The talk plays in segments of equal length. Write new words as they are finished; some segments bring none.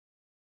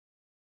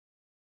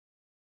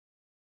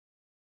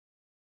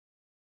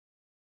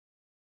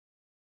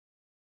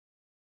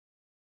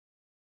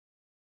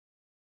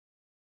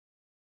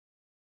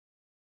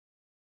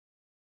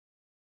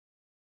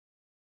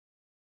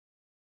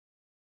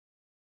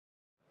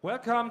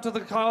Welcome to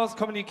the Chaos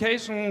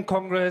Communication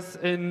Congress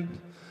in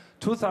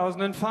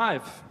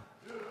 2005.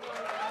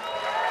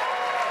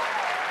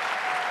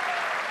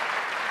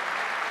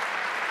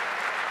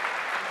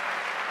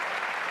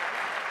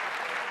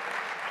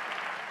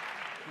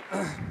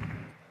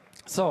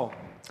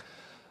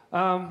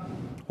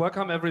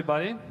 Welcome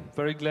everybody.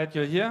 Very glad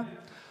you're here.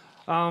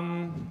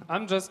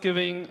 I'm just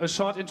giving a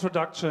short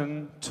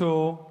introduction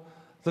to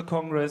the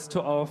Congress,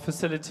 to our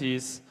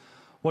facilities,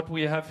 what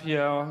we have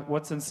here,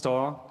 what's in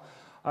store.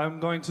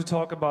 I'm going to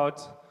talk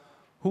about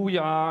who we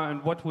are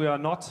and what we are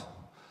not.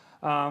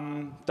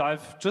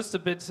 Dive just a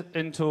bit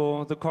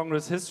into the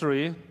Congress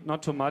history,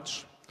 not too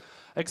much.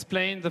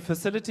 Explain the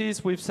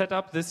facilities we've set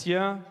up this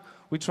year.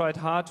 We tried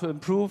hard to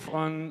improve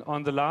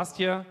on the last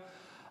year.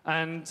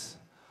 And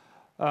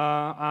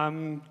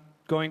I'm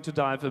going to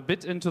dive a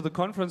bit into the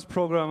conference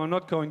program. I'm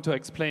not going to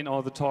explain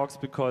all the talks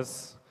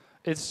because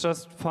it's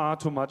just far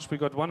too much. We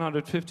got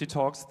 150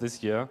 talks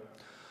this year.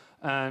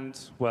 And,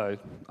 well,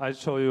 I'll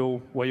show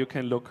you where you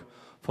can look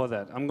for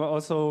that. I'm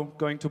also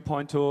going to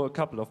point to a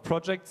couple of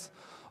projects,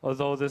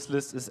 although this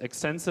list is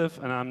extensive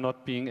and I'm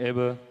not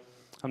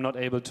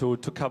able to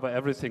cover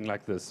everything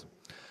like this.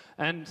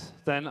 And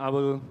then I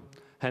will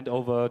hand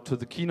over to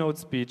the keynote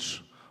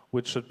speech,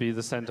 which should be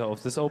the center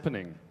of this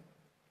opening.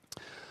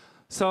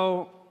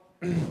 So,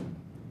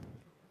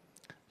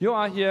 you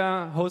are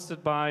here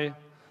hosted by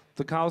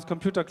the Chaos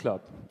Computer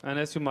Club. And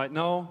as you might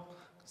know,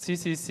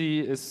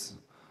 CCC is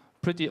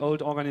pretty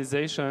old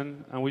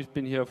organization, and we've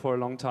been here for a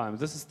long time.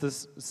 This is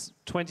this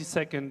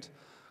 22nd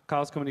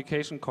Chaos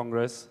Communication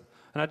Congress,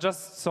 and I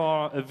just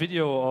saw a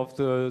video of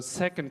the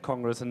second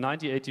Congress in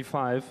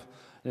 1985,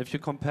 and if you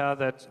compare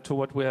that to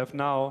what we have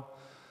now,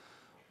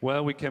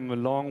 well, we came a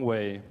long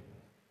way.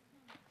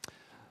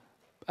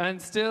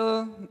 And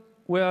still,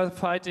 we are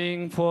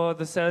fighting for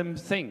the same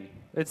thing.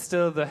 It's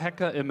still the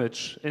hacker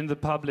image in the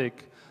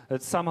public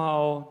that's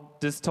somehow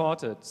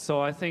distorted.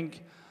 So I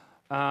think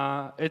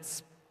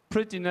it's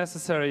pretty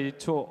necessary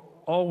to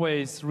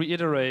always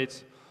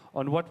reiterate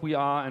on what we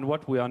are and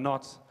what we are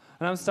not.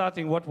 And I'm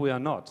starting what we are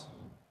not.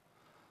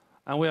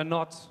 And we are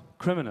not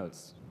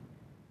criminals.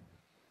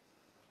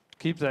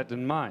 Keep that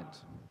in mind.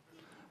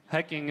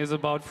 Hacking is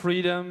about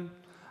freedom,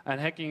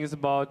 and hacking is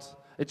about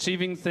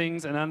achieving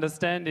things and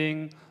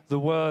understanding the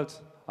world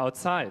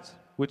outside,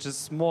 which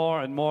is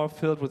more and more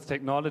filled with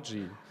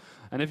technology.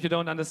 And if you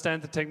don't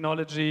understand the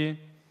technology,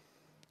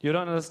 you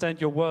don't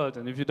understand your world.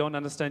 And if you don't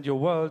understand your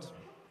world,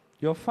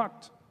 you're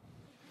fucked.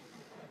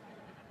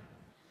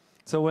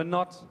 So we're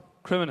not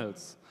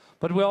criminals.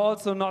 But we're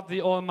also not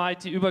the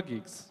almighty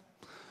Übergeeks.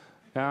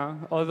 Yeah?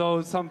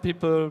 Although some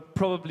people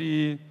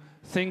probably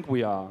think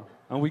we are.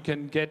 And we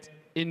can get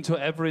into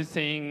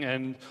everything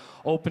and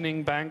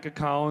opening bank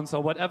accounts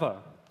or whatever.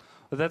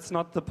 But that's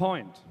not the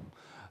point.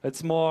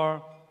 It's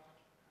more,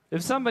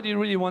 if somebody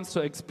really wants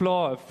to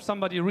explore, if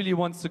somebody really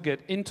wants to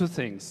get into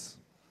things,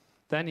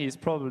 then he's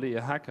probably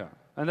a hacker.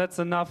 And that's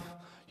enough.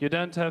 You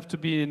don't have to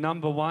be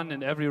number one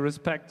in every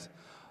respect,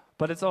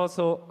 but it's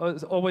also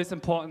always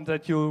important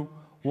that you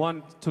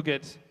want to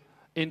get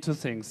into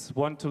things,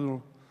 want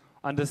to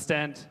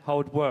understand how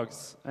it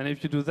works. And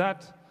if you do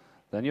that,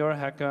 then you're a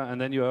hacker,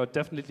 and then you are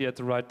definitely at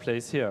the right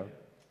place here.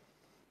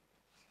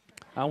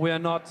 And we are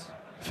not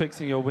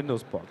fixing your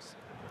Windows box.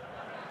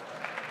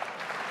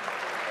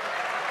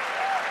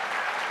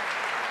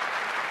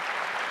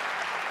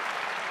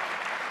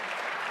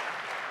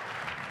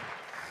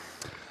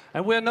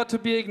 And we're not to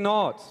be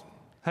ignored.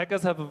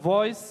 Hackers have a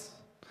voice,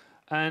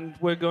 and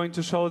we're going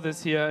to show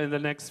this here in the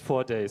next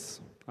 4 days.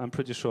 I'm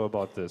pretty sure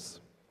about this.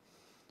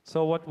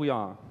 So what we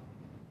are.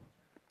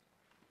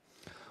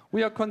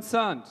 We are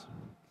concerned.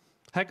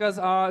 Hackers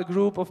are a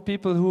group of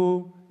people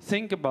who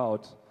think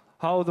about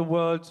how the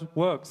world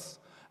works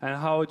and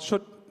how it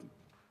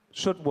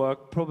should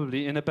work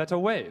probably in a better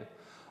way.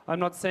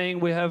 I'm not saying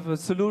we have a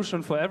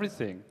solution for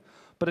everything,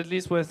 but at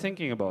least we're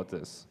thinking about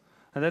this.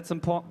 And that's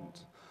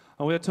important.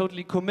 And we are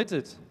totally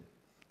committed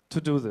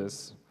to do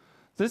this.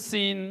 This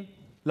scene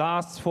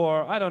lasts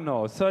for, I don't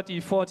know, 30,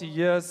 40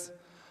 years.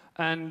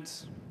 And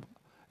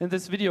in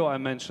this video I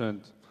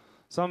mentioned,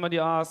 somebody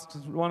asked,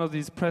 one of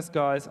these press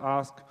guys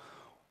asked,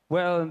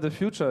 well, in the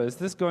future, is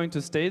this going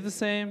to stay the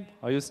same?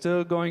 Are you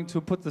still going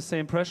to put the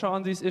same pressure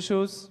on these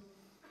issues?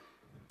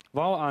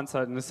 Wow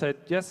answered and said,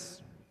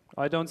 yes,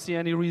 I don't see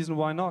any reason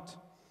why not.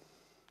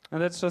 And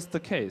that's just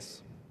the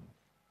case.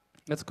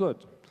 That's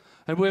good.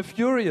 And we're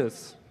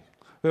furious.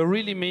 We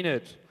really mean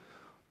it.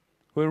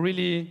 We're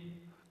really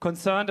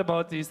concerned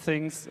about these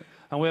things,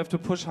 and we have to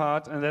push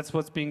hard, and that's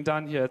what's being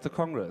done here at the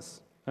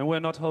Congress. And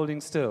we're not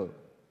holding still.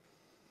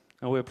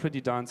 And we're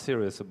pretty darn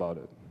serious about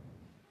it.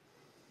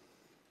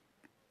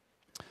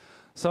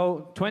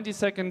 So,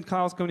 22nd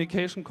Chaos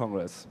Communication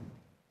Congress.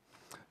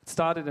 It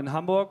started in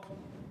Hamburg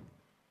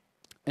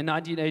in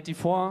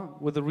 1984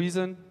 with a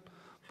reason,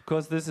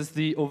 because this is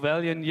the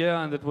Orwellian year,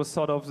 and it was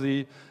sort of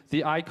the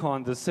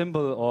icon, the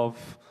symbol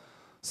of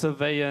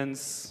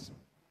surveillance,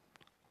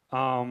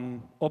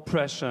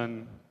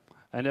 oppression,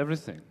 and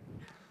everything.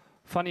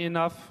 Funny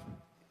enough,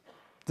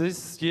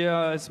 this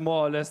year is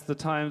more or less the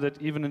time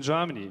that even in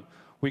Germany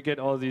we get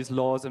all these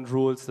laws and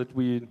rules that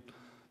we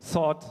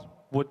thought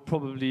would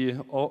probably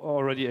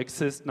already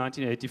exist in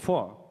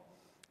 1984.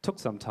 Took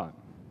some time.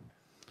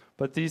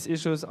 But these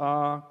issues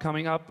are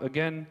coming up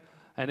again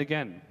and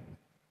again.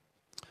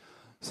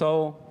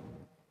 So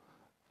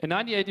in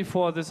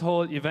 1984, this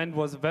whole event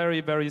was a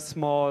very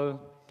small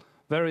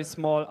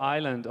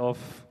island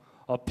of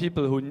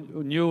people who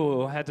knew,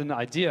 who had an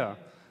idea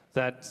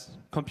that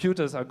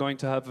computers are going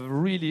to have a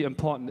really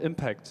important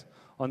impact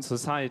on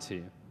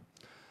society.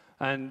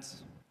 And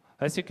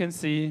as you can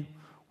see,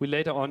 we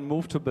later on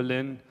moved to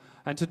Berlin,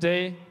 and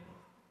today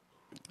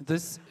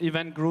this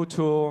event grew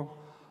to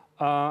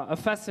a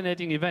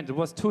fascinating event. It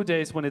was 2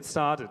 days when it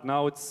started.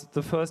 Now it's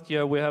the first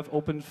year we have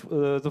opened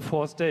the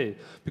fourth day,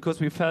 because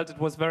we felt it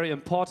was very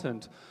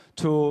important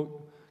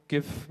to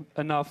give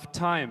enough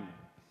time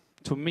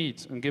to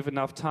meet and give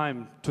enough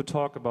time to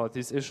talk about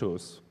these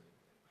issues.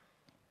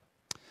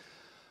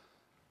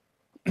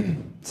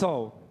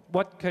 So,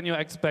 what can you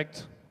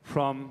expect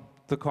from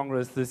the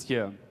Congress this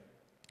year?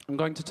 I'm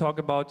going to talk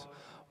about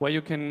where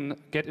you can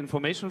get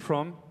information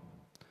from,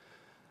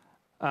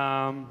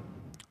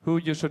 who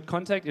you should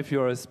contact if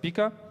you're a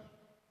speaker,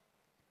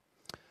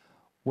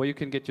 where you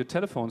can get your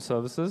telephone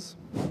services,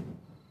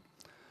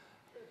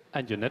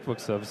 and your network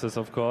services,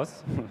 of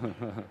course.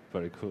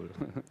 Very cool.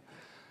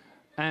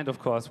 And of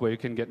course, where you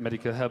can get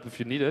medical help if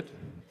you need it.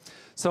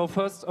 So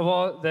first of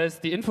all, there's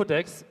the info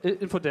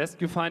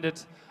desk. You find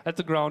it at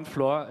the ground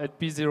floor at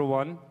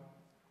B01.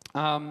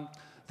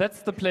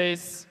 That's the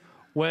place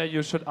where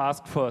you should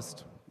ask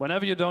first.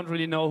 Whenever you don't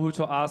really know who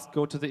to ask,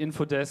 go to the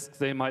info desk.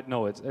 They might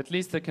know it. At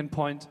least they can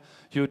point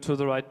you to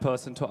the right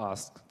person to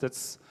ask.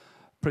 That's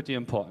pretty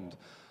important.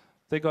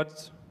 They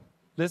got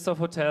lists of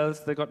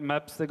hotels, they got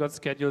maps, they got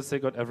schedules, they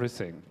got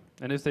everything.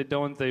 And if they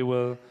don't, they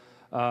will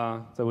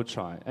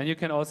try. And you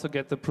can also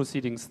get the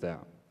proceedings there.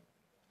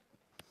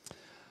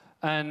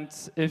 And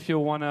if you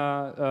want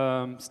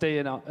to stay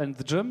in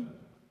the gym,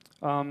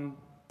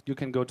 you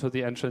can go to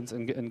the entrance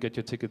and get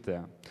your ticket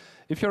there.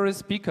 If you're a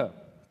speaker,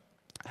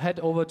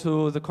 head over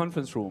to the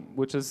conference room,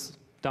 which is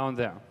down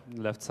there, on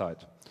the left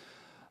side.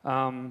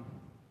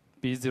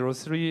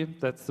 B03,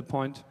 that's the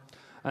point.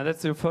 And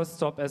that's your first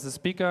stop as a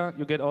speaker.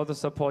 You get all the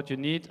support you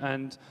need,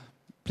 and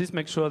please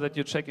make sure that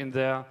you check in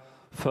there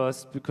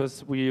first,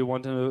 because we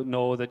want to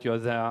know that you're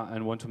there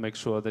and want to make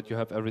sure that you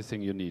have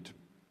everything you need.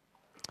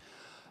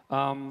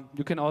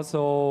 You can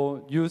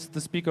also use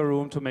the speaker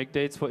room to make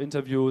dates for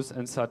interviews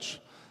and such.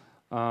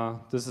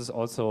 This is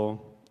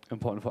also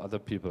important for other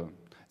people.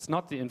 It's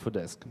not the info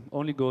desk.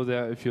 Only go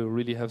there if you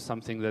really have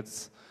something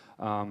that's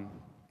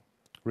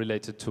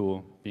related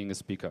to being a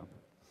speaker.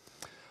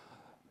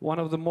 One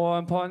of the more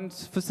important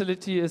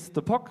facilities is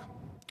the POC,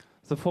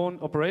 the Phone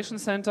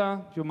Operations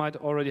Center. You might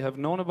already have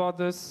known about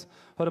this,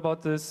 heard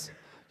about this.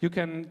 You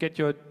can get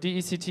your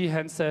DECT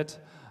handset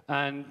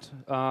and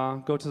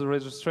go to the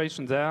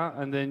registration there,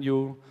 and then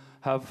you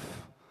have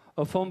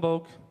a phone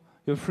book,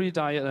 you have free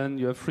dial in,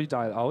 you have free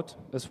dial out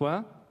as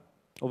well,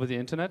 over the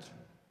internet.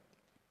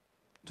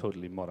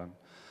 Totally modern.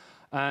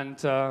 And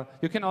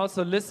you can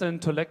also listen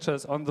to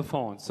lectures on the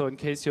phone. So in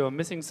case you're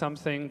missing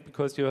something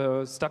because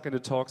you're stuck in a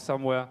talk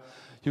somewhere,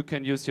 you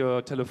can use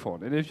your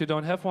telephone. And if you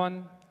don't have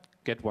one,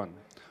 get one.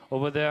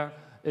 Over there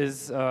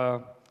is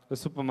a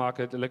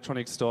supermarket,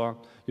 electronics store.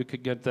 You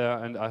can get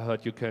there, and I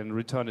heard you can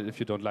return it if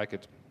you don't like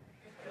it.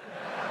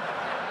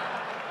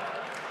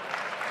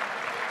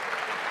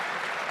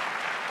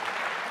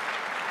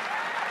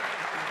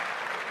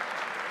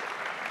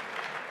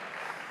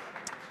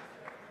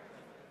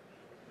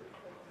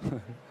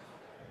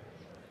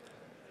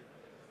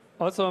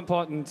 Also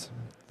important,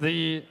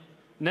 the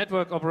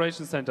Network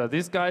Operations Center.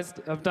 These guys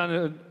have done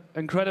an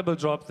incredible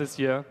job this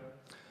year.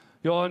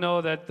 You all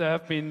know that there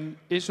have been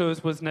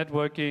issues with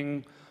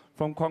networking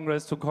from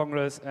Congress to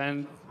Congress,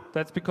 and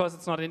that's because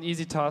it's not an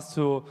easy task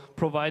to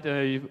provide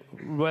a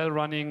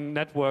well-running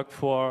network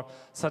for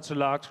such a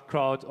large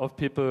crowd of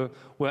people,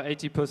 where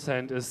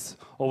 80% is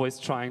always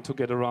trying to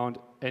get around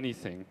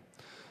anything.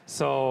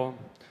 So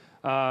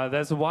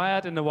there's a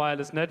wired and a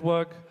wireless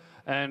network,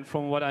 and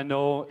from what I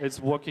know,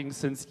 it's working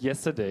since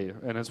yesterday,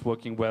 and it's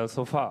working well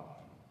so far,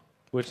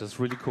 which is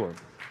really cool.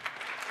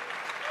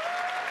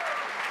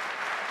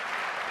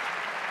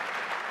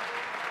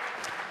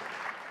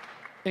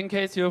 In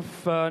case you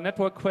have a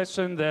network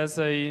question, there's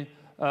a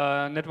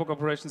Network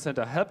Operations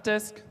Center help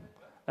desk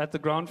at the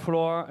ground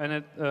floor and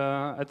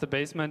at the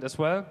basement as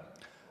well.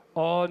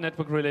 All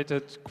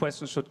network-related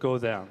questions should go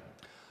there.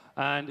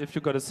 And if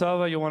you've got a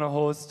server you want to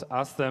host,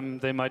 ask them.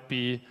 They might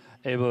be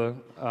able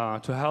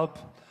to help.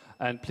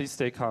 And please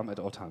stay calm at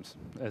all times.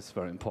 It's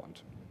very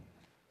important.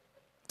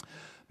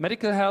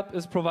 Medical help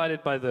is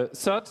provided by the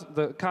CERT,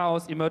 the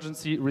Chaos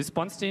Emergency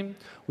Response Team,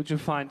 which you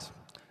find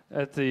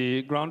at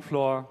the ground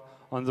floor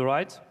on the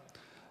right.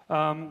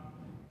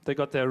 They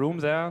got their room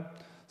there.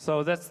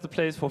 So that's the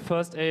place for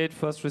first aid,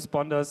 first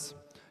responders.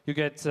 You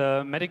get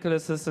medical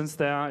assistance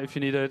there if you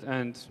need it,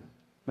 and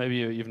maybe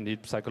you even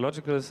need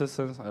psychological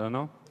assistance, I don't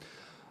know.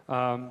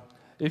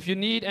 If you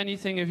need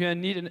anything, if you're in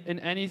need in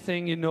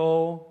anything, you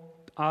know,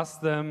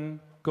 ask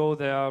them, go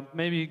there,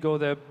 maybe go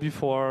there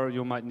before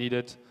you might need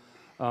it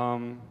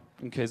in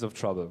case of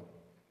trouble.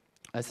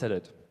 I said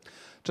it.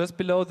 Just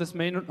below this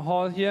main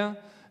hall here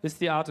is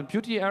the art and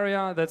beauty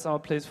area. That's our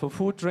place for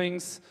food,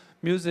 drinks,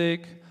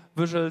 music,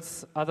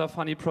 visuals, other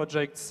funny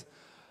projects.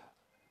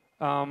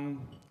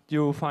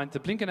 You find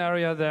the blinking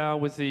area there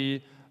with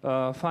the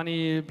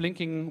funny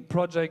blinking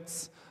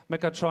projects,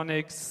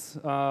 mechatronics,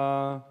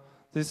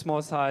 the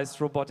small-sized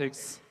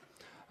robotics.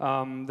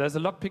 There's a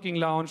lockpicking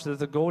lounge,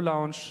 there's a Go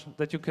lounge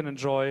that you can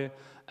enjoy,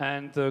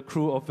 and the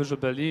crew of Visual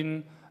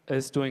Berlin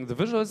is doing the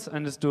visuals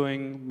and is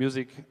doing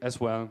music as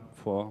well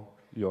for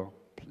your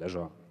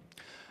pleasure.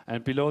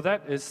 And below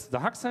that is the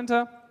Hack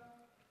Center,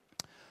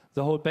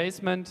 the whole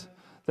basement.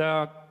 There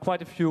are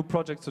quite a few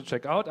projects to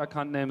check out. I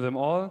can't name them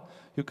all.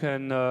 You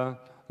can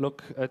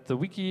look at the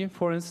wiki,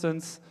 for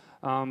instance.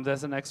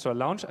 There's an extra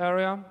lounge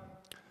area.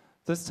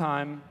 This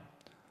time,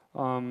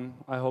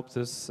 I hope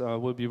this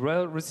will be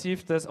well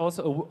received. There's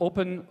also an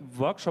open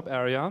workshop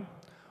area,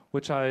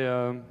 which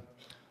I'm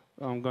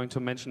going to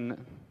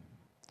mention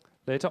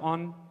later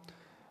on.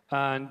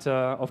 And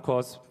of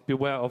course,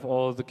 beware of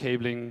all the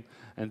cabling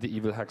and the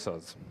evil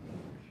hacksaws.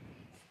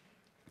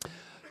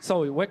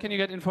 So, where can you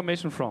get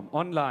information from?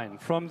 Online.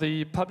 From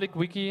the public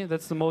wiki,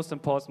 that's the most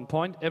important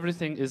point.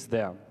 Everything is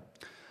there.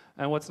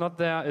 And what's not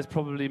there is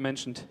probably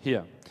mentioned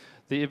here.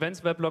 The events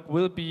weblog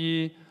will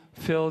be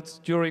filled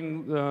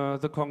during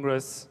the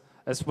Congress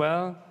as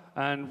well,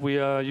 and we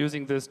are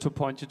using this to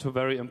point you to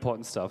very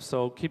important stuff.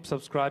 So keep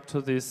subscribed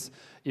to this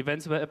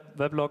events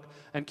weblog,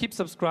 and keep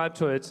subscribed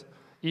to it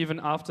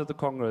even after the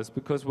Congress,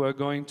 because we're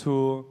going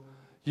to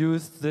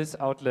use this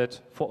outlet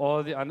for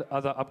all the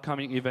other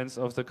upcoming events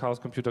of the Chaos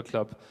Computer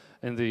Club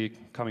in the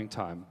coming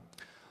time.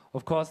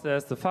 Of course,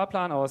 there's the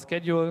Fahrplan, our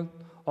schedule,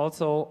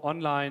 also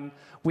online.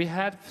 We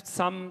had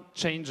some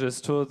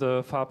changes to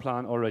the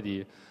Fahrplan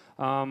already.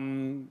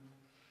 One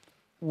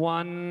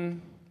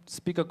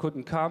speaker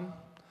couldn't come.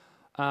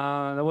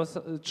 There was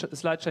a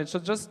slight change. So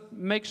just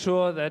make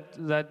sure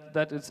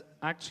that it's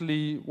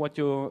actually what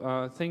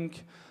you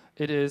think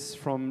it is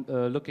from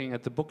looking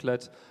at the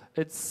booklet.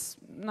 It's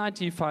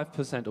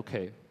 95%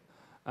 okay.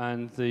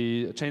 And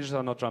the changes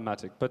are not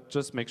dramatic, but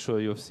just make sure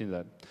you've seen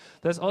that.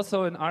 There's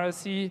also an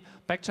RSC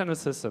backchannel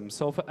system.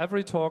 So for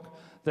every talk,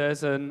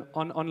 there's an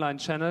online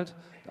channel,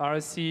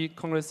 RSC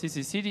Congress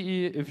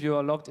CC/CDE. If you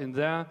are logged in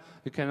there,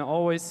 you can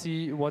always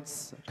see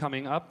what's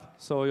coming up.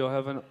 So you'll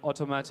have an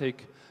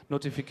automatic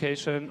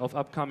notification of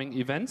upcoming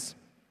events.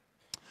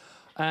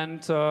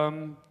 And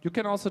you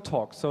can also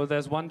talk. So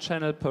there's one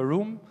channel per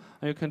room,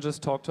 and you can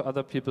just talk to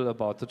other people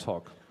about the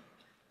talk.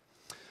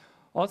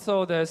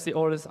 Also, there's the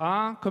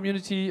OLSR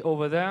community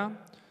over there,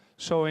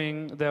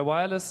 showing their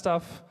wireless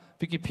stuff.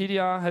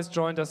 Wikipedia has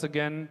joined us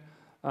again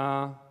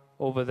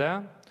over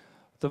there.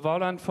 The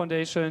Vauland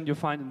Foundation you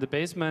find in the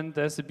basement.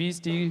 There's the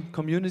BSD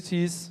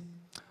communities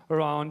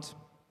around,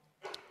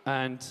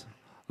 and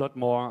a lot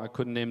more. I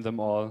couldn't name them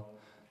all.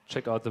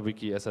 Check out the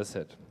wiki, as I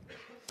said.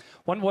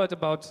 One word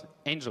about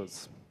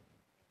angels.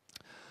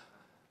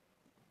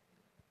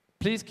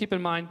 Please keep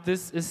in mind,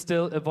 this is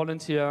still a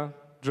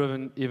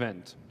volunteer-driven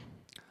event.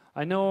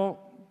 I know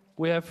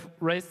we have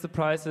raised the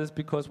prices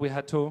because we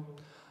had to,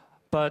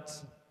 but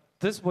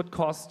this would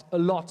cost a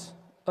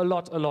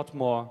lot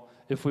more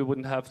if we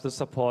wouldn't have the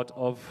support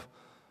of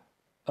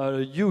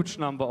a huge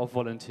number of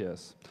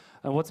volunteers.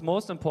 And what's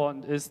most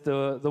important is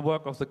the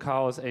work of the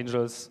Chaos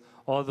Angels,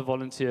 all the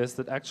volunteers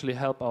that actually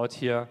help out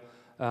here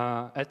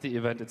at the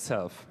event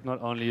itself,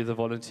 not only the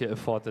volunteer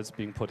effort that's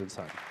being put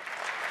inside.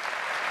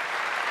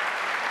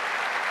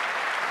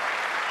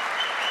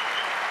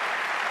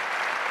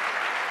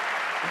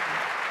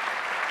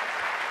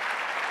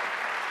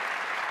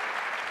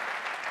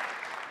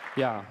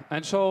 Yeah,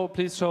 and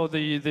please show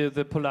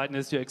the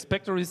politeness you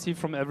expect to receive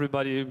from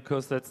everybody,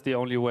 because that's the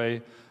only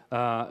way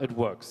it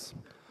works.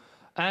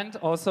 And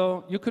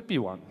also, you could be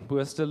one.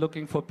 We're still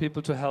looking for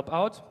people to help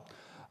out.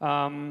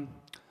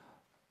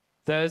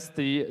 There's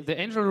the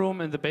angel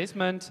room in the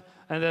basement,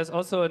 and there's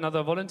also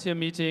another volunteer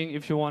meeting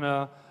if you want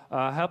to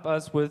help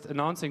us with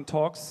announcing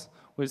talks.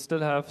 We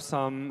still have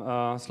some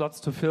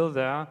slots to fill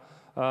there.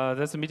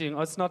 There's a meeting.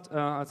 Oh,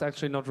 it's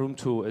actually not room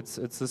 2.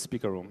 It's the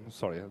speaker room.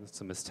 Sorry,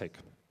 that's a mistake.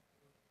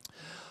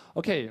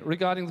 Okay,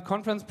 regarding the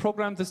conference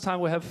program, this time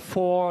we have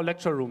 4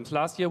 lecture rooms.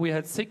 Last year we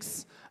had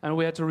 6, and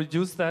we had to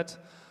reduce that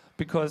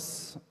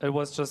because it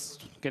was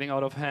just getting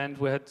out of hand.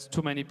 We had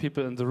too many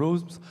people in the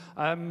rooms.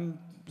 I'm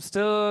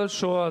still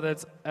sure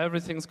that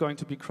everything's going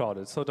to be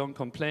crowded, so don't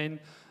complain.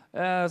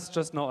 There's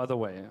just no other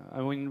way.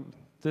 I mean,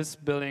 this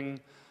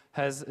building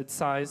has its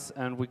size,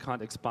 and we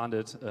can't expand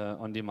it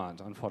on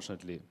demand,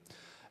 unfortunately.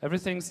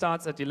 Everything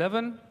starts at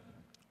 11,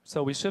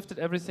 so we shifted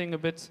everything a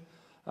bit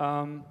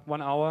 1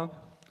 hour.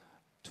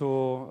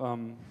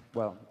 To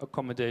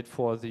accommodate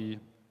for the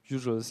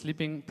usual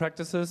sleeping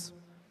practices.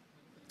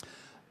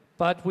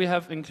 But we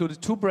have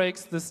included 2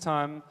 breaks this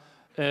time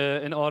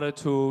in order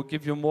to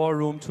give you more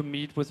room to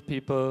meet with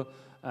people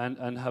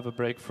and have a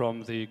break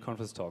from the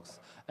conference talks.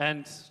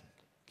 And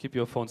keep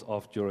your phones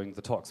off during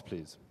the talks,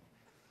 please.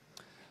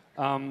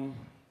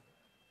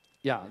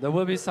 Yeah, there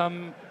will be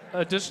some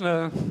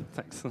additional,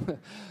 thanks.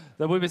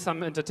 There will be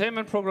some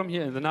entertainment program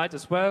here in the night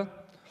as well.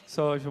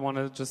 So if you want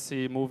to just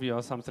see a movie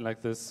or something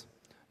like this,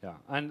 yeah.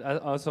 And I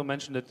also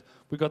mentioned it,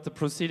 we got the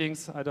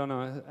proceedings. I don't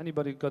know,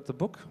 anybody got the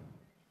book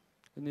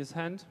in his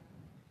hand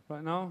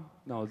right now?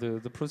 No,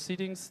 the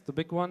proceedings, the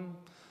big one.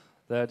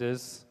 That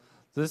is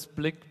this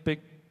big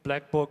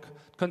black book.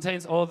 It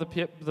contains all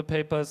the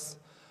papers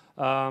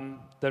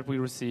that we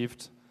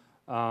received.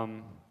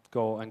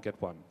 Go and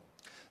get one.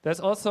 There's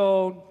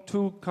also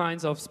two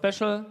kinds of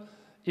special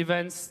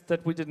events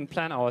that we didn't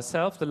plan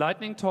ourselves, the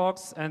lightning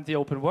talks and the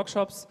open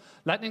workshops.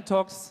 Lightning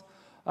talks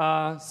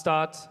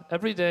start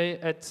every day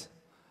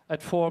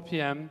at 4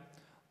 p.m.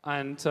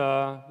 and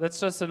that's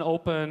just an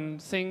open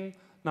thing,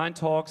 9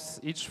 talks,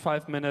 each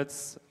 5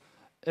 minutes.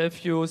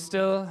 If you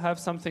still have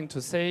something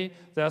to say,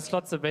 there are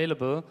slots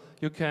available.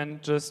 You can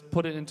just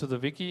put it into the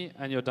wiki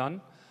and you're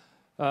done.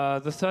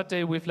 The third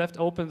day, we've left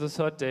open the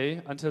third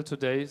day until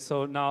today,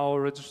 so now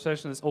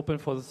registration is open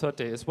for the third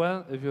day as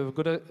well. If you have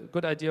a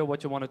good idea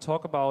what you want to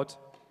talk about,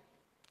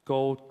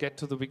 go get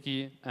to the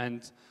wiki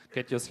and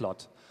get your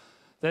slot.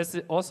 There's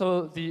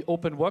also the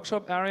open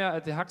workshop area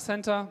at the Hack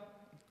Center.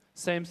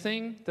 Same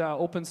thing, there are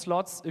open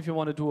slots if you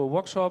want to do a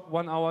workshop,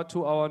 1 hour,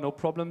 2 hour, no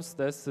problems.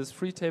 There's this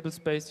free table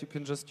space you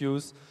can just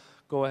use.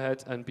 Go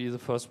ahead and be the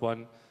first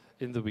one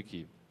in the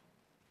wiki.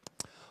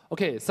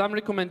 Okay, some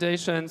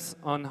recommendations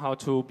on how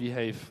to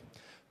behave.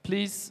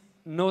 Please,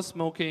 no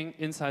smoking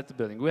inside the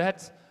building. We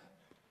had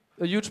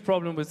a huge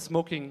problem with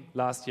smoking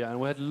last year,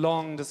 and we had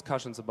long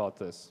discussions about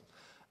this.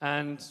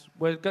 And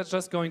we're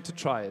just going to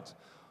try it.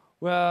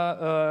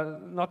 We're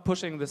not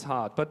pushing this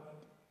hard, but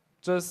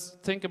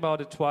just think about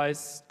it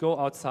twice, go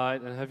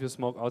outside and have your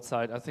smoke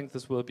outside. I think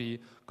this will be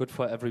good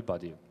for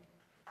everybody.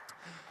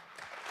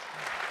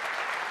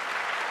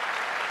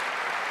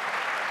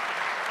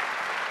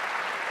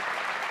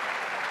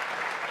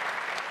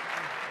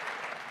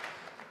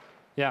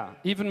 Yeah,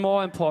 even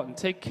more important,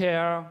 take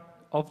care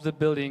of the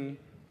building,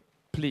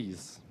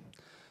 please.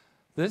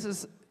 This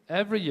is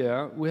every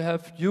year we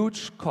have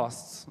huge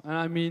costs, and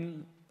I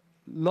mean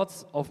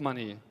lots of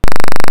money,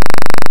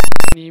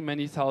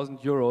 many thousand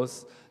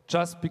euros,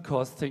 just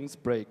because things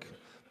break.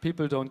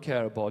 People don't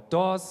care about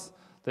doors,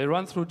 they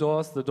run through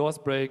doors, the doors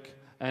break,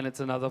 and it's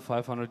another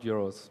 500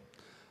 euros.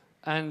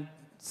 And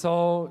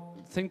so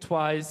think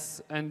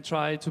twice and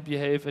try to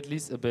behave at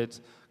least a bit,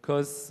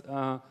 because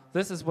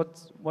this is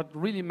what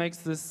really makes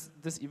this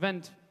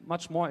event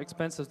much more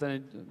expensive than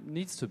it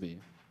needs to be.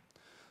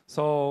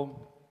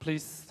 So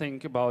please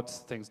think about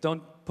things.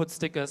 Don't put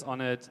stickers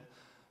on it,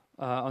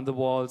 on the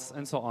walls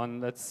and so on.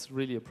 That's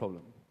really a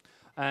problem.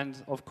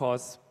 And of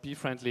course, be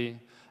friendly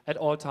at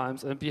all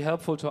times and be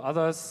helpful to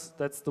others.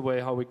 That's the way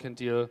how we can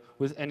deal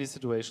with any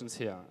situations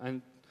here.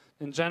 And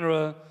in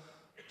general,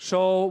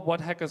 show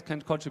what hackers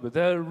can contribute.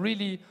 There are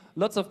really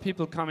lots of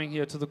people coming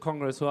here to the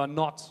Congress who are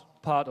not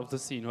part of the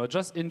scene, who are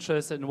just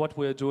interested in what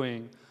we're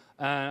doing.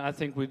 And I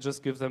think we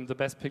just give them the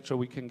best picture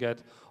we can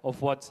get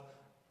of what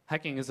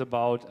hacking is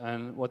about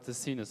and what the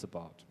scene is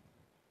about.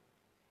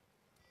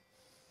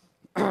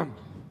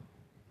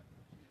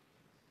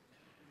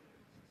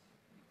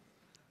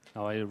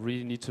 Now I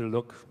really need to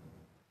look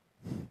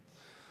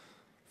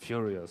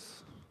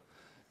furious.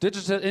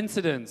 Digital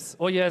incidents.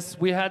 Oh yes,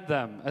 we had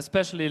them,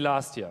 especially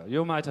last year.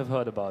 You might have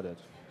heard about it.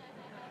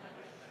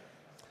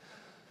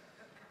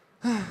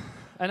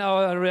 And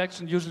our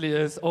reaction usually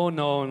is, oh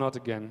no, not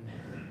again.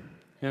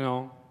 You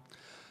know.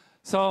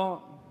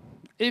 So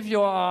if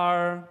you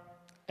are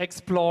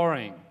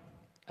exploring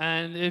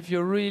and if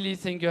you really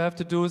think you have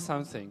to do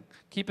something,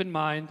 keep in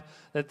mind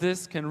that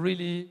this can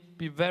really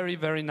be very,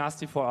 very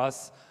nasty for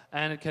us,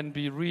 and it can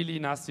be really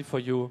nasty for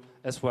you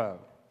as well.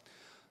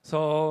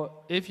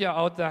 So if you're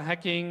out there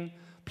hacking,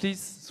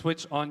 please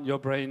switch on your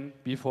brain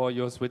before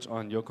you switch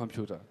on your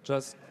computer.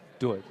 Just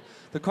do it.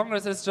 The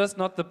Congress is just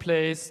not the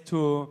place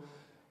to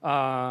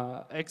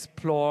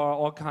explore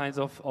all kinds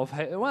of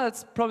well,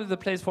 it's probably the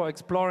place for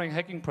exploring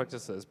hacking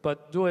practices,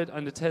 but do it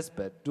on the test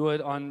bed, do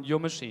it on your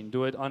machine,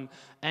 do it on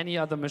any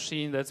other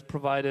machine that's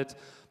provided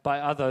by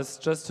others,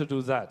 just to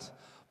do that.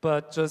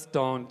 But just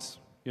don't,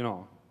 you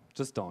know,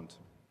 just don't.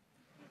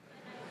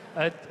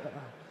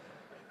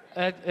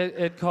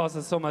 It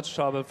causes so much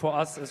trouble for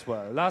us as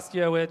well. Last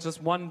year we had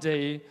just one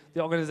day,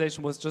 the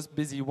organization was just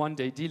busy one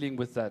day dealing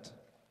with that.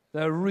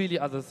 There are really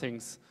other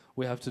things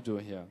we have to do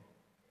here.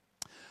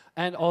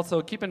 And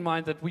also keep in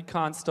mind that we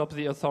can't stop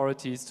the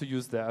authorities to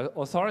use their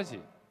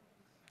authority.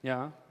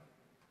 Yeah?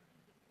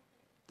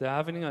 They're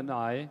having an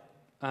eye,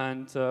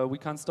 and we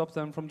can't stop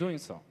them from doing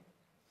so.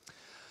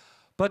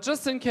 But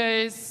just in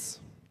case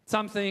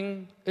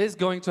something is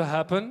going to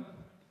happen,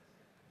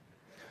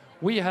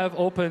 we have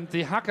opened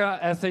the Hacker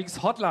Ethics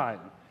Hotline.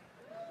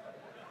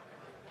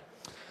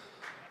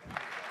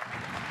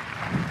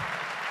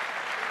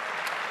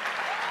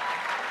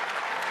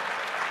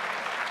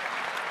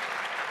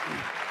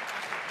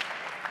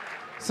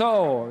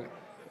 So,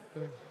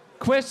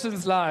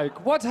 questions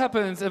like, what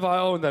happens if I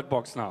own that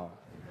box now?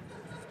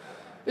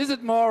 Is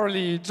it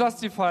morally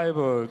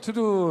justifiable to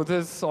do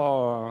this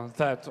or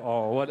that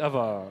or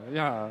whatever?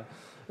 Yeah.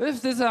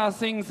 If these are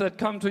things that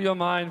come to your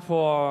mind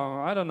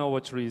for I don't know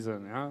which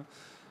reason, yeah.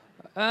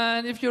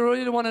 And if you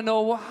really want to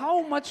know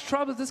how much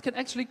trouble this can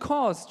actually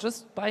cause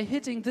just by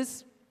hitting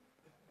this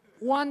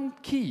one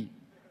key.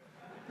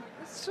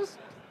 It's just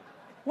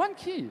one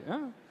key,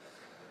 yeah.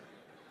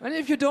 And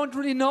if you don't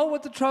really know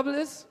what the trouble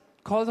is,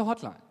 call the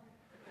hotline.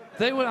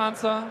 They will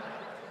answer,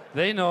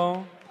 they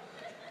know,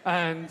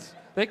 and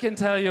they can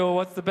tell you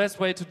what's the best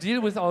way to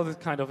deal with all this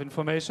kind of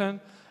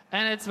information.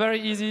 And it's very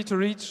easy to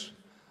reach.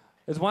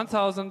 It's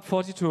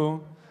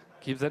 1042.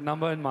 Keep that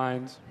number in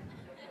mind.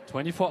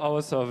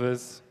 24-hour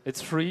service.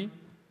 It's free.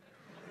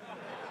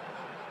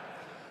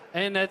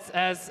 And it's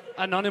as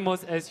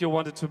anonymous as you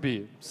want it to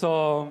be.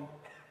 So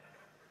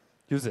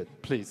use it,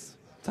 please.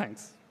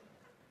 Thanks.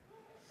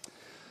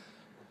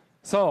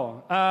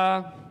 So,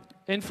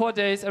 in 4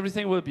 days,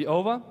 everything will be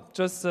over.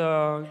 Just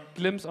a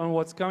glimpse on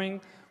what's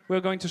coming. We're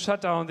going to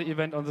shut down the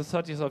event on the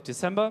 30th of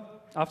December,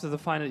 after the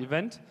final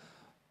event.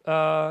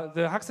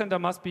 The Hack Center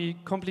must be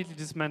completely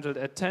dismantled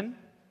at 10.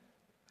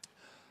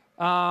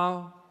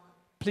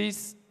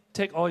 Please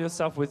take all your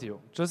stuff with you.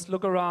 Just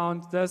look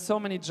around. There's so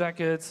many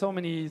jackets, so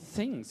many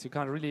things. You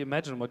can't really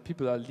imagine what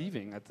people are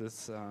leaving at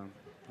this,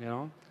 you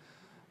know.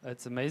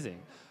 It's amazing.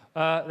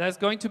 There's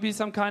going to be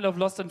some kind of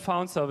lost and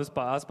found service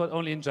by us, but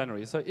only in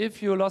January. So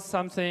if you lost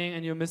something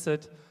and you miss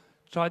it,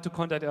 try to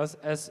contact us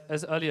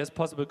as early as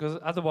possible, because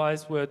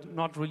otherwise we're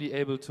not really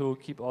able to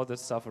keep all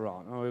this stuff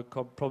around. We're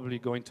probably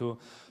going to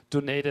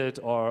donate it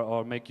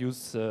or make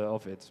use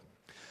of it.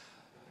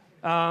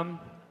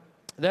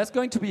 There's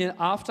going to be an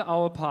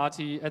after-hour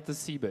party at the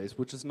Sea Base,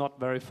 which is not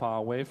very far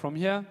away from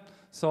here.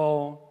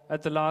 So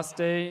at the last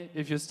day,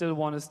 if you still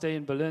want to stay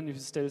in Berlin, if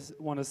you still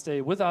want to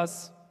stay with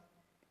us,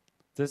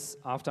 this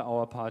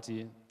after-hour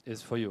party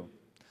is for you.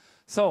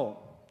 So,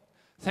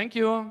 thank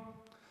you.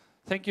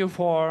 Thank you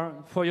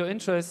for your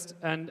interest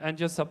and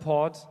your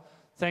support.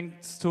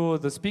 Thanks to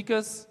the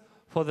speakers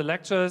for the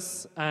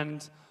lectures.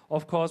 And,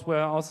 of course,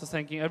 we're also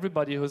thanking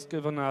everybody who's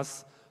given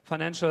us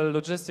financial,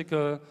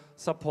 logistical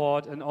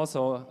support and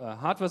also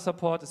hardware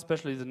support,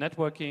 especially the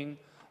networking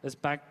is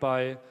backed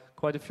by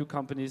quite a few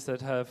companies that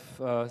have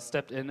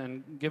stepped in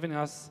and given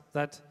us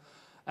that.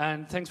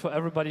 And thanks for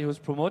everybody who's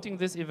promoting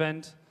this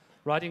event,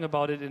 writing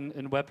about it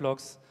in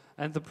weblogs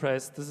and the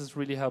press. This is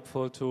really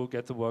helpful to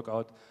get the work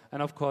out.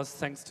 And of course,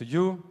 thanks to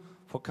you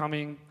for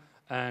coming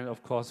and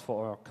of course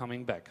for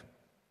coming back.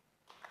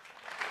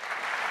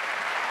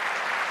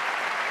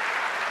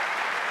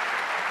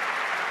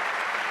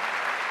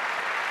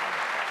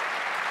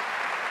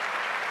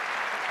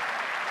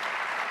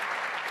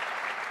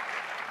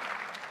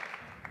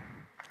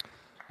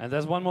 And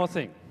there's one more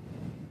thing.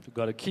 We've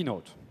got a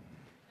keynote.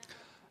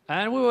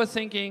 And we were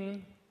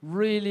thinking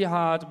really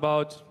hard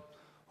about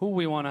who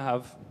we want to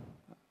have.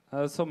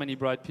 So many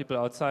bright people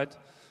outside.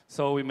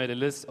 So we made a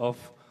list of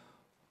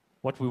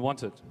what we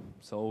wanted.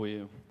 So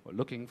we were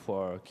looking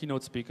for a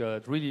keynote speaker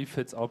that really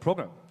fits our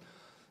program.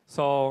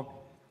 So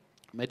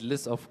made a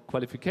list of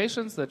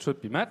qualifications that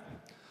should be met.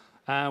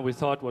 And we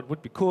thought what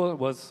would be cool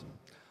was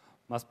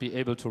must be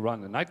able to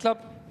run a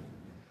nightclub.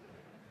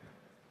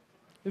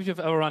 If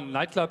you've ever run a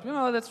nightclub, you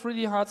know, that's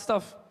really hard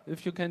stuff.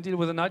 If you can deal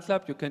with a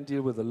nightclub, you can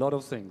deal with a lot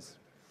of things.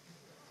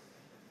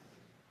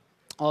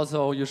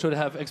 Also, you should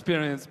have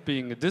experience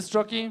being a disc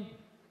jockey,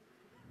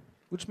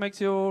 which makes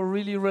you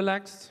really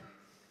relaxed.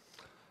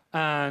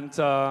 And,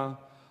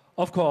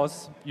 of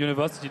course,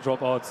 university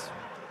dropouts,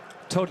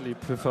 totally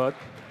preferred.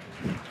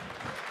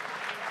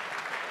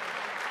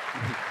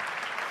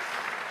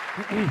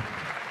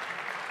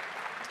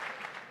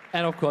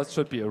 And, of course,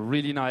 should be a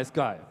really nice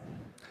guy.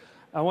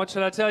 And what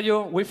shall I tell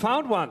you? We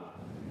found one.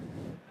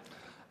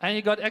 And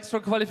he got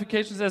extra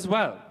qualifications as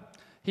well.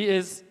 He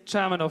is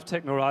chairman of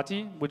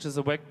Technorati, which is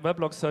a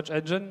weblog search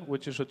engine,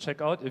 which you should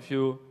check out if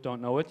you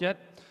don't know it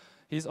yet.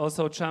 He's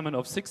also chairman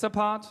of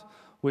Sixapart,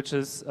 which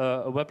is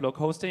a weblog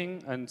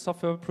hosting and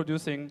software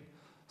producing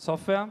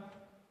software.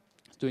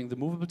 He's doing the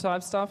movable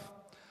type stuff.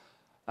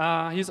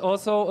 He's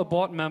also a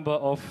board member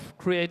of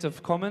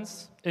Creative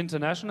Commons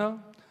International.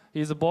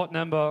 He's a board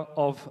member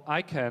of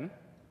ICANN.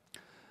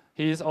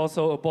 He is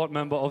also a board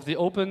member of the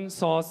Open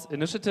Source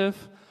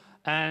Initiative,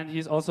 and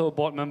he's also a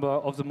board member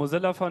of the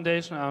Mozilla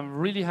Foundation. I'm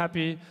really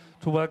happy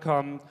to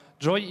welcome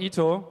Joi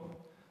Ito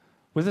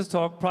with his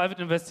talk, Private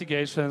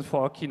Investigations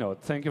for our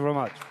keynote. Thank you very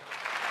much.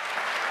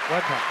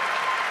 Welcome.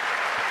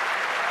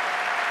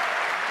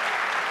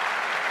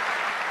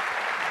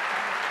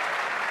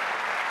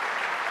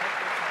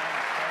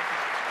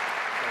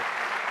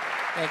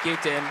 Thank you,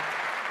 Tim.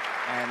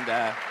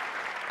 And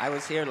I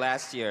was here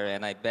last year,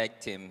 and I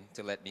begged Tim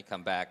to let me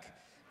come back,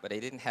 but I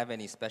didn't have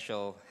any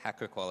special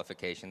hacker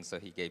qualifications, so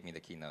he gave me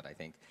the keynote, I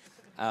think.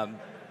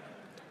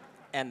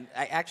 And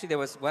actually, there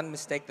was one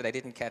mistake that I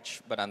didn't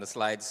catch, but on the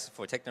slides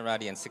for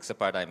Technorati and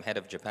Sixapart, I'm head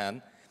of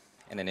Japan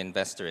and an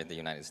investor in the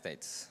United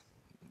States.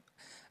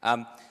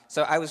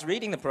 So I was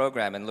reading the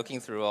program and looking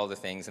through all the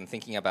things and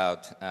thinking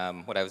about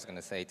what I was going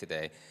to say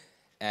today.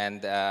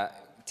 And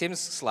Tim's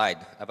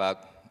slide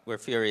about we're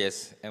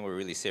furious and we're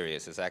really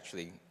serious is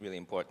actually really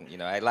important. You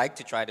know, I like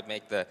to try to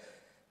make the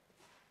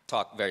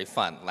talk very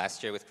fun.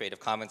 Last year with Creative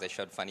Commons, I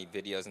showed funny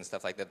videos and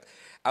stuff like that.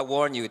 I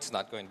warn you, it's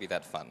not going to be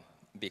that fun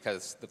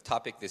because the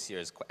topic this year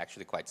is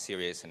actually quite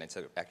serious, and it's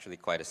actually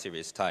quite a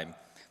serious time.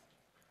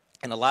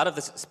 And a lot of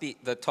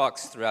the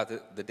talks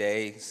throughout the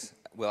days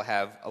will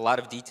have a lot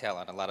of detail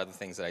on a lot of the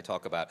things that I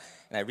talk about.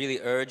 And I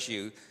really urge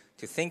you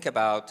to think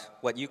about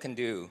what you can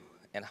do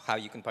and how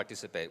you can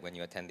participate when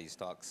you attend these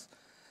talks.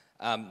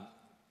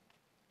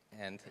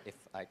 And if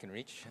I can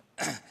reach.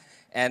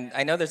 And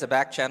I know there's a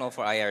back channel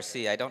for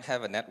IRC. I don't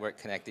have a network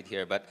connected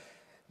here, but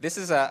this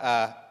is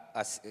a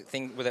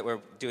thing that we're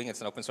doing.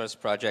 It's an open source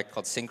project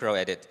called Synchro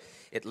Edit.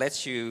 It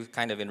lets you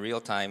kind of in real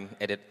time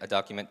edit a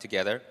document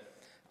together.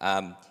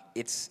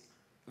 It's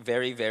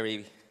very,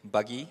 very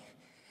buggy.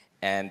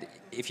 And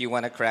if you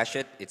want to crash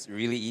it, it's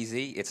really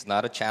easy. It's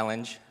not a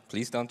challenge.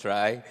 Please don't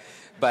try.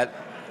 But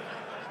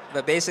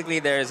basically,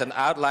 there's an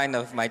outline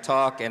of my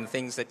talk and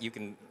things that you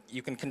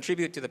can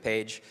contribute to the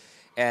page.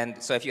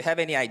 And so if you have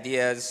any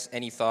ideas,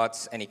 any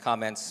thoughts, any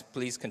comments,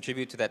 please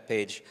contribute to that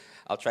page.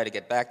 I'll try to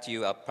get back to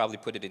you. I'll probably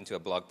put it into a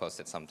blog post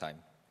at some time.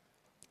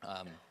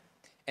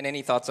 And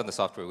any thoughts on the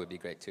software would be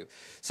great, too.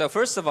 So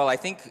first of all, I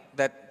think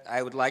that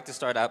I would like to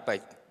start out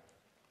by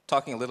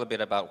talking a little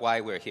bit about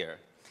why we're here.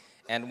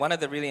 And one of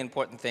the really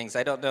important things,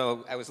 I don't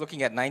know, I was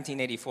looking at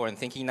 1984 and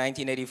thinking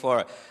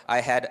 1984, I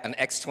had an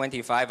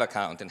X25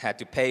 account and had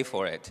to pay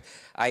for it.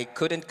 I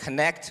couldn't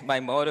connect my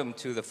modem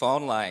to the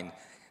phone line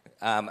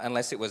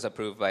unless it was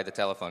approved by the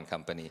telephone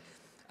company.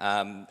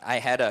 I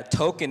had a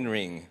token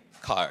ring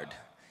card.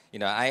 You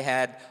know, I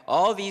had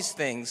all these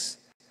things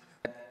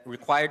that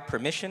required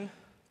permission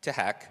to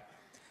hack,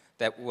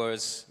 that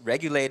was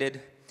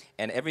regulated,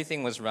 and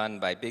everything was run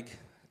by big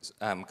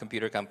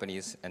computer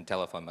companies and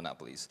telephone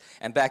monopolies.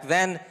 And back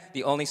then,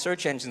 the only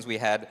search engines we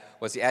had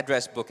was the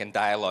address book and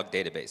dialog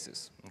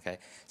databases. Okay?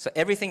 So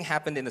everything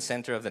happened in the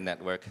center of the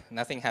network.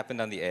 Nothing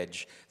happened on the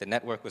edge. The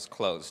network was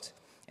closed.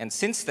 And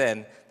since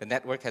then, the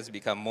network has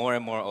become more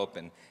and more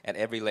open at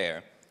every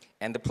layer.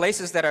 And the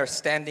places that are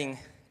standing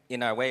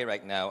in our way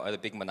right now are the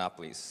big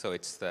monopolies. So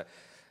it's the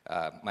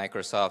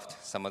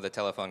Microsoft, some of the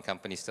telephone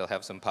companies still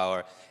have some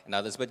power, and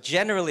others. But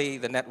generally,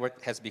 the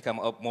network has become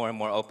more and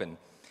more open.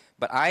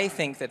 But I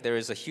think that there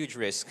is a huge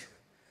risk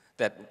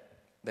that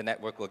the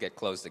network will get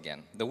closed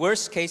again. The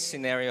worst case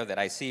scenario that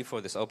I see for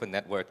this open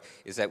network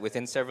is that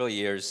within several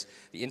years,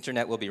 the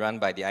internet will be run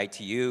by the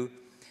ITU,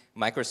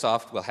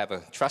 Microsoft will have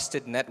a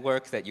trusted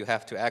network that you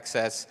have to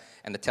access,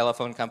 and the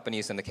telephone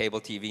companies and the cable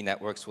TV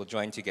networks will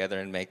join together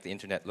and make the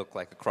internet look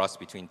like a cross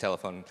between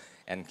telephone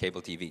and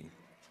cable TV.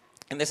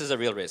 And this is a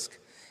real risk.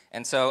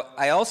 And so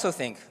I also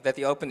think that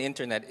the open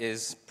internet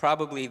is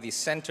probably the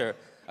center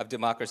of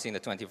democracy in the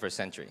 21st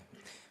century.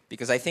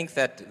 Because I think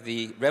that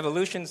the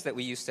revolutions that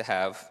we used to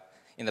have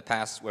in the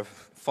past were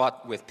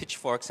fought with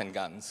pitchforks and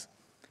guns.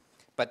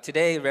 But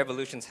today,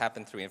 revolutions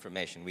happen through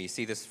information. We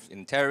see this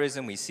in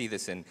terrorism, we see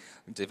this in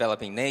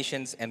developing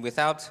nations, and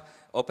without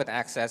open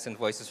access and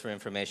voices for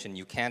information,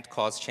 you can't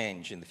cause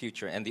change in the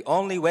future. And the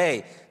only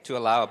way to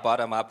allow a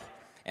bottom-up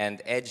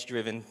and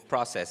edge-driven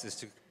process is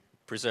to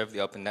preserve the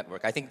open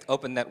network. I think the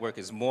open network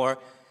is more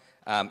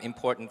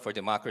important for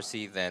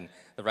democracy than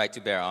the right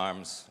to bear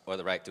arms or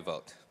the right to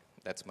vote.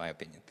 That's my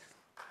opinion.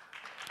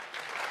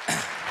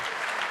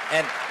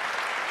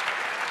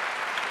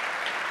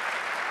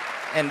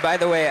 And by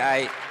the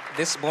way,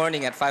 this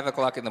morning at 5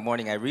 o'clock in the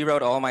morning, I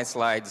rewrote all my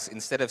slides.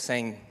 Instead of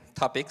saying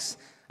topics,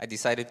 I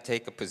decided to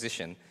take a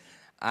position.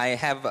 I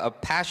have a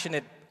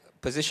passionate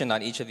position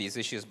on each of these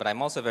issues, but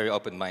I'm also very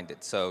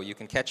open-minded. So you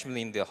can catch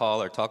me in the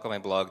hall or talk on my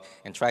blog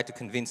and try to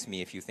convince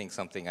me if you think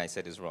something I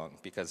said is wrong,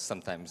 because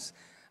sometimes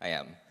I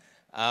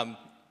am.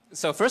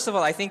 So first of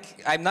all, I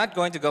think I'm not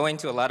going to go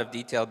into a lot of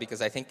detail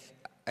because I think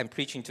I'm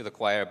preaching to the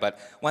choir, but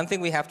one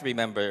thing we have to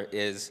remember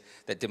is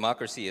that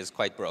democracy is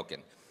quite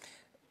broken.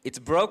 It's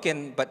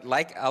broken, but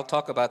like I'll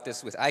talk about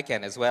this with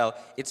ICANN as well,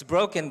 it's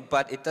broken,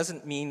 but it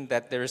doesn't mean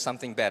that there is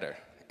something better.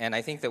 And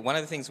I think that one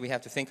of the things we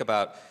have to think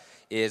about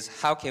is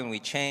how can we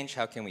change,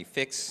 how can we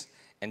fix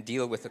and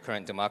deal with the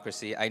current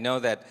democracy. I know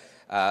that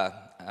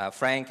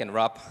Frank and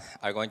Rob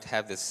are going to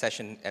have this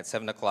session at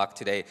 7 o'clock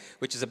today,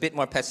 which is a bit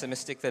more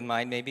pessimistic than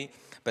mine maybe,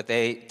 but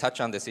they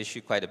touch on this issue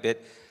quite a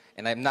bit.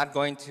 And I'm not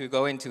going to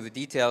go into the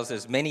details.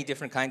 There's many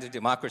different kinds of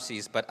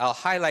democracies, but I'll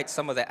highlight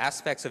some of the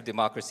aspects of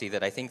democracy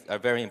that I think are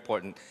very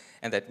important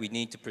and that we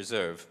need to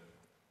preserve.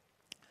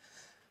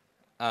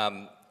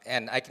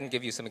 And I can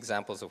give you some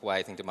examples of why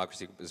I think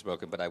democracy is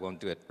broken, but I won't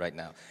do it right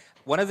now.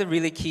 One of the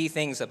really key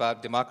things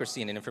about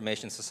democracy in an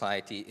information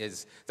society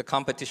is the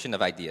competition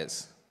of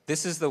ideas.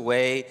 This is the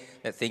way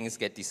that things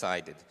get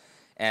decided.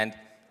 And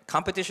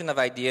competition of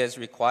ideas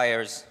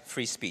requires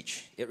free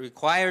speech. It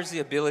requires the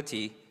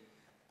ability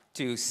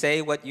to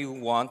say what you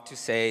want to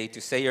say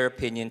your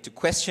opinion, to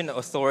question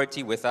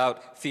authority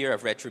without fear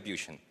of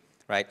retribution,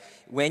 right?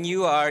 When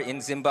you are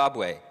in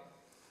Zimbabwe,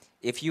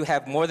 if you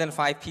have more than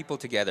 5 people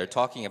together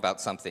talking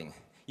about something,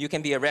 you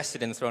can be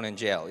arrested and thrown in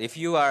jail. If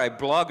you are a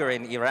blogger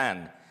in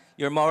Iran,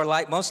 you're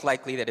most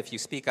likely that if you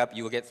speak up,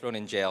 you will get thrown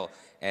in jail,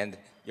 and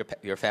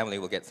your family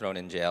will get thrown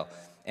in jail.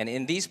 And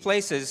in these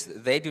places,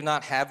 they do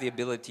not have the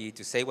ability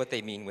to say what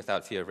they mean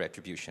without fear of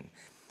retribution.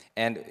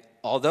 And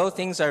although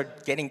things are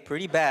getting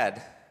pretty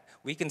bad,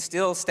 we can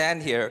still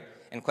stand here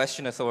and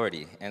question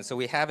authority. And so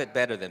we have it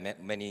better than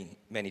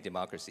many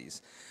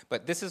democracies.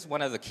 But this is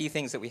one of the key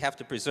things that we have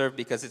to preserve,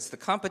 because it's the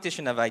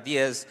competition of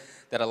ideas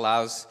that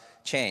allows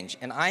change.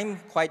 And I'm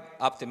quite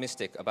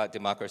optimistic about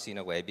democracy in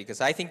a way,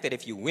 because I think that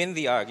if you win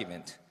the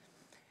argument,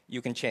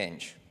 you can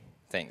change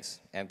things.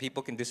 And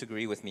people can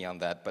disagree with me on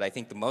that, but I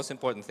think the most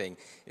important thing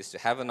is to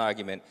have an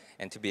argument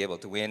and to be able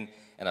to win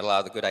and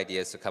allow the good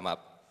ideas to come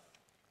up.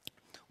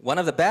 One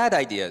of the bad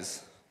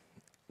ideas,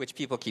 which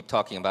people keep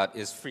talking about,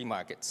 is free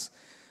markets.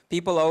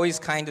 People always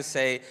kind of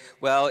say,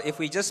 well, if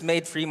we just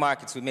made free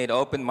markets, we made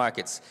open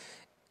markets.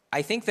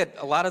 I think that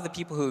a lot of the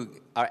people who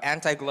are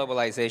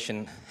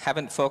anti-globalization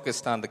haven't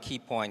focused on the key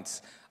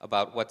points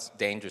about what's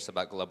dangerous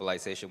about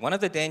globalization. One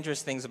of the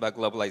dangerous things about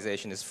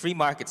globalization is free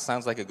markets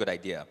sounds like a good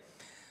idea.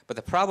 But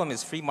the problem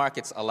is free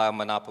markets allow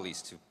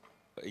monopolies to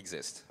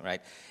exist,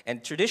 right?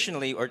 And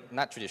traditionally, or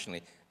not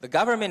traditionally, the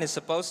government is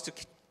supposed to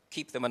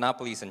keep the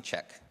monopolies in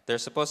check.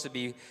 There's supposed to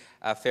be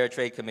fair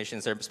trade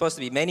commissions. There are supposed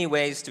to be many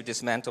ways to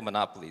dismantle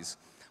monopolies.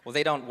 Well,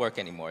 they don't work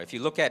anymore. If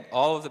you look at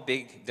all of the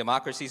big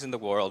democracies in the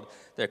world,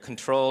 they're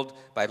controlled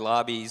by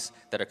lobbies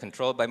that are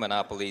controlled by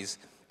monopolies,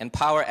 and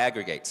power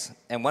aggregates.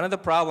 And one of the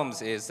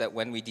problems is that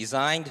when we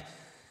designed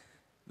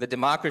the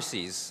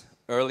democracies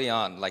early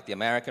on, like the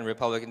American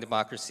Republican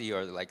democracy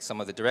or like some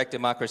of the direct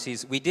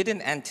democracies, we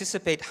didn't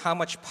anticipate how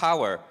much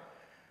power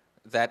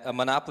that a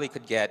monopoly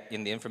could get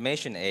in the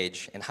information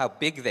age and how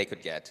big they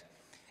could get.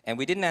 And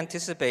we didn't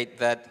anticipate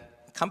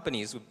that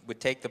companies would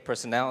take the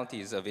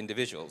personalities of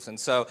individuals. And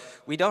so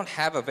we don't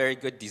have a very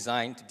good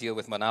design to deal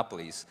with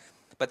monopolies.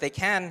 But they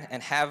can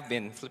and have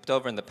been flipped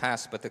over in the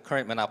past, but the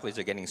current monopolies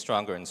are getting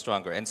stronger and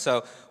stronger. And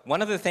so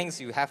one of the things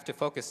you have to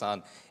focus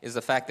on is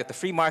the fact that the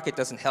free market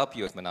doesn't help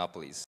you with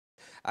monopolies.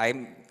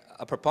 I'm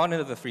a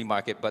proponent of the free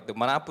market, but the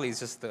monopoly is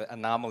just the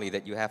anomaly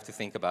that you have to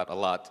think about a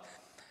lot.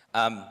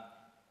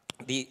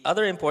 The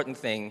other important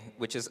thing,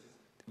 which is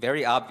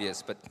very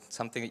obvious, but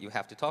something that you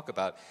have to talk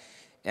about,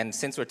 and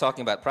since we're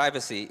talking about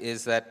privacy,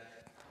 is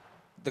that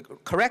the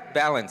correct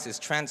balance is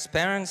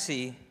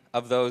transparency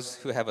of those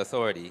who have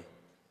authority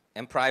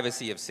and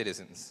privacy of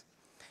citizens.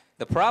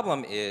 The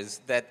problem is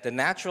that the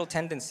natural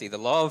tendency, the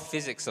law of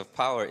physics of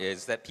power,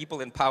 is that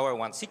people in power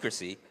want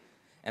secrecy,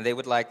 and they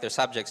would like their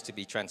subjects to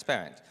be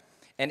transparent.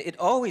 And it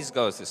always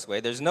goes this way.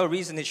 There's no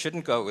reason it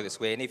shouldn't go this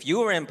way. And if you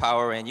were in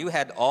power and you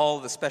had all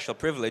the special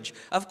privilege,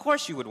 of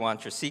course you would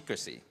want your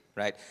secrecy,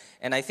 right?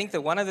 And I think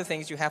that one of the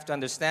things you have to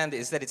understand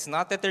is that it's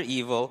not that they're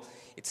evil,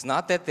 it's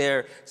not that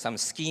they're some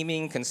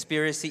scheming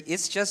conspiracy,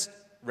 it's just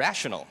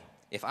rational.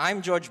 If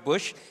I'm George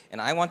Bush and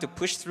I want to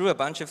push through a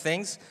bunch of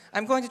things,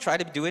 I'm going to try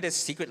to do it as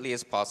secretly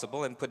as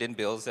possible and put in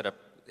bills that are,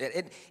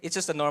 it's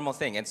just a normal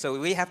thing. And so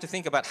we have to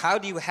think about how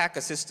do you hack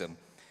a system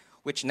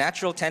which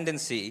natural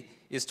tendency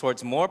is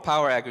towards more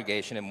power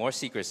aggregation and more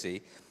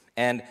secrecy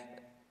and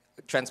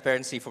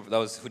transparency for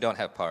those who don't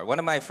have power. One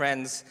of my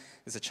friends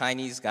is a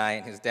Chinese guy,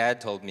 and his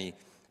dad told me,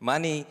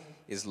 money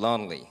is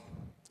lonely.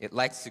 It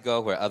likes to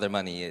go where other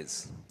money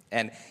is.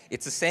 And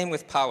it's the same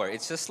with power.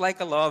 It's just like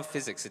a law of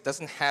physics. It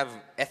doesn't have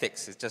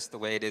ethics. It's just the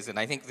way it is. And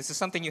I think this is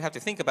something you have to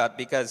think about,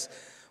 because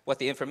what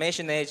the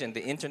information age and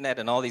the internet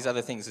and all these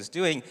other things is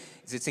doing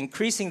is it's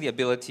increasing the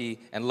ability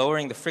and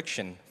lowering the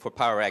friction for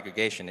power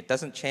aggregation. It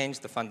doesn't change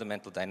the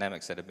fundamental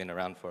dynamics that have been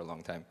around for a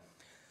long time.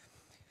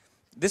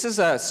 This is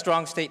a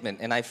strong statement,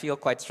 and I feel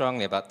quite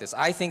strongly about this.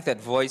 I think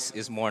that voice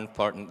is more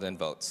important than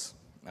votes.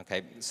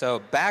 Okay? So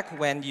back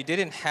when you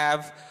didn't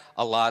have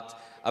a lot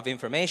of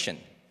information,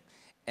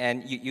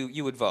 and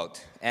you would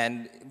vote.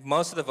 And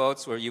most of the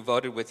votes were you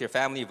voted with your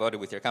family, you voted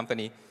with your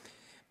company.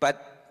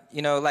 But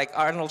you know, like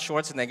Arnold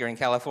Schwarzenegger in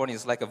California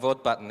is like a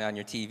vote button on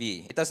your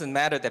TV. It doesn't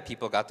matter that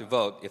people got to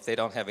vote if they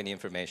don't have any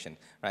information,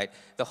 right?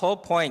 The whole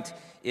point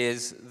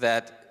is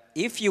that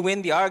if you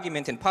win the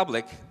argument in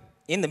public,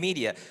 in the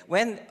media,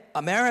 when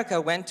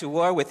America went to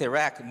war with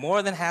Iraq,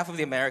 more than half of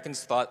the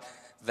Americans thought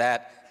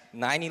that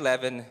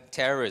 9/11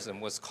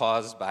 terrorism was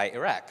caused by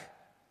Iraq.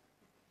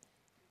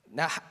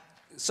 Now,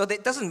 so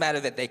it doesn't matter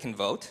that they can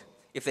vote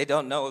if they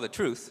don't know the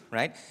truth,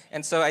 right?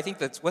 And so I think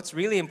that's what's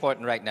really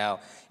important right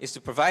now is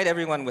to provide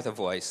everyone with a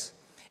voice.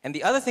 And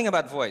the other thing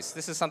about voice,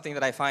 this is something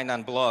that I find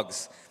on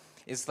blogs,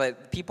 is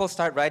that people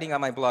start writing on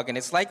my blog, and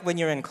it's like when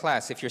you're in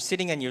class. If you're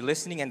sitting and you're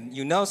listening and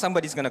you know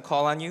somebody's going to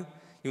call on you,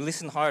 you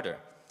listen harder.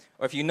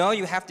 Or if you know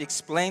you have to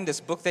explain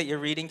this book that you're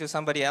reading to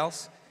somebody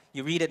else,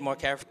 you read it more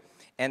carefully.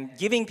 And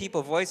giving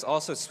people voice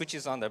also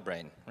switches on their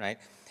brain, right?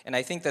 And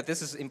I think that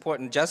this is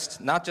important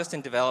not just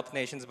in developed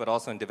nations, but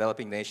also in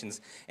developing nations.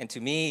 And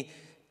to me,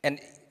 and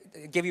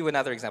I'll give you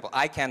another example,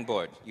 ICANN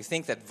board. You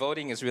think that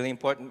voting is really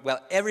important? Well,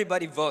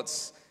 everybody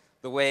votes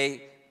the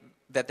way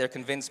that they're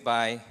convinced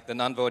by the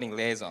non-voting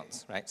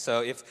liaisons, right?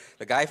 So if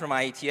the guy from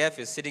IETF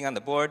is sitting on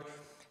the board,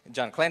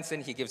 John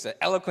Clenson, he gives an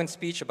eloquent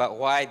speech about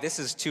why this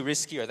is too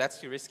risky or that's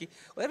too risky.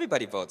 Well,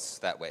 everybody votes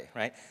that way,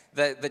 right?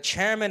 The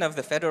chairman of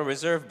the Federal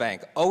Reserve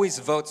Bank always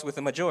votes with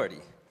a majority.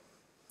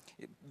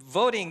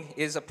 Voting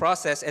is a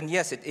process, and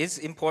yes, it is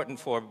important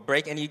for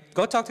and you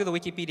go talk to the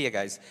Wikipedia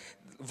guys.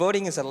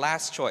 Voting is a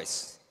last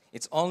choice.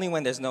 It's only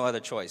when there's no other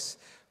choice.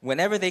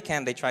 Whenever they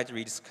can, they try to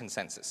reach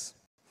consensus.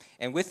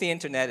 And with the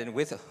internet and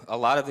with a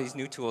lot of these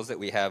new tools that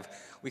we have,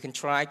 we can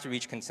try to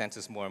reach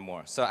consensus more and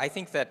more. So I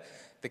think that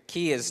the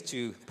key is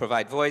to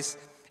provide voice.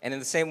 And in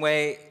the same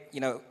way,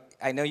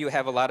 I know you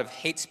have a lot of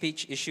hate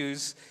speech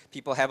issues.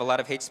 People have a lot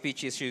of hate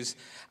speech issues.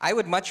 I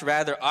would much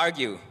rather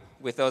argue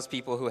with those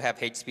people who have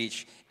hate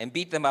speech and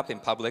beat them up in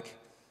public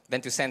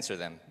than to censor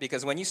them.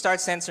 Because when you start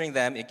censoring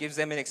them, it gives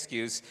them an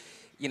excuse.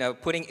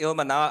 Putting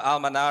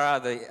Al-Manara,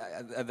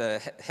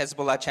 the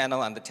Hezbollah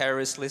channel, on the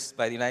terrorist list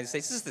by the United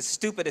States, this is the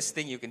stupidest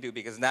thing you can do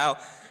because now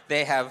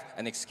they have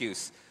an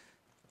excuse.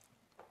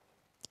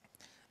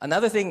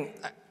 Another thing,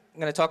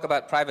 I'm going to talk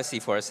about privacy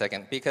for a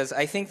second, because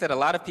I think that a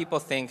lot of people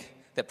think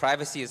that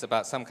privacy is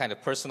about some kind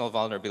of personal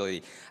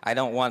vulnerability. I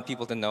don't want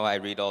people to know I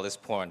read all this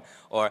porn,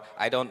 or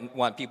I don't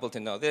want people to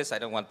know this, I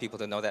don't want people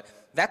to know that.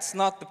 That's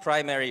not the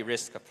primary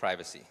risk of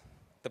privacy.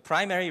 The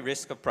primary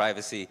risk of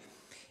privacy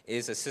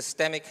is a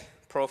systemic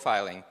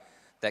profiling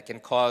that can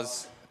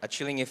cause a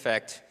chilling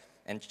effect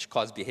and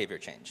cause behavior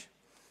change.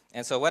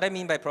 And so what I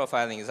mean by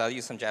profiling is, I'll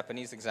use some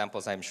Japanese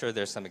examples. I'm sure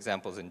there's some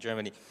examples in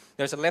Germany.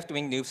 There's a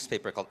left-wing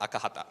newspaper called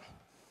Akahata.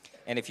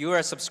 And if you are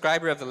a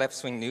subscriber of the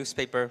left-wing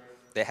newspaper,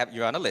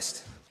 you're on a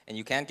list. And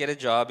you can't get a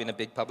job in a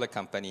big public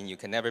company, and you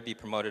can never be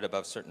promoted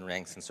above certain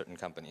ranks in certain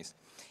companies.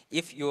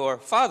 If your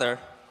father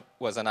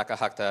was an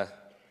Akahata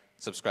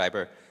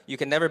subscriber, you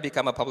can never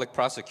become a public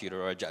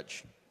prosecutor or a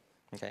judge.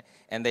 Okay?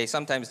 And they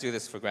sometimes do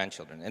this for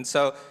grandchildren. And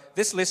so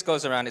this list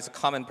goes around. It's a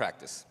common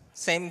practice.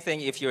 Same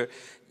thing if your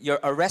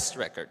arrest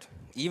record,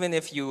 even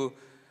if you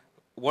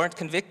weren't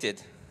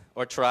convicted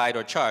or tried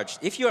or charged,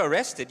 if you're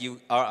arrested,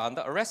 you are on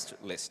the arrest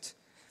list.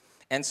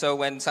 And so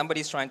when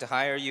somebody's trying to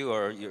hire you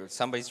or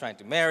somebody's trying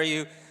to marry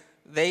you,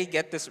 they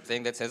get this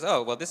thing that says,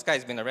 oh, well, this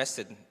guy's been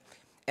arrested.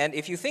 And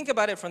if you think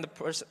about it from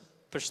the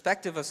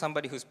perspective of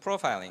somebody who's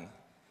profiling,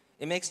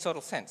 it makes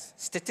total sense.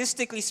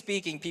 Statistically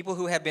speaking, people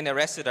who have been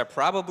arrested are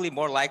probably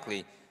more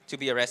likely to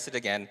be arrested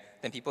again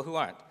than people who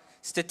aren't.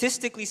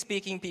 Statistically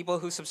speaking, people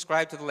who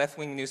subscribe to the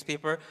left-wing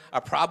newspaper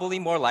are probably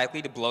more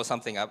likely to blow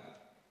something up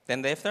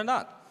than if they're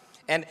not.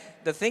 And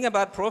the thing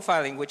about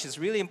profiling, which is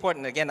really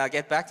important, again, I'll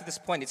get back to this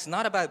point, it's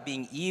not about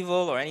being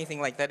evil or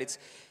anything like that. It's,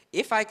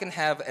 if I can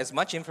have as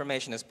much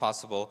information as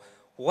possible,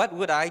 what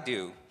would I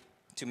do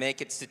to make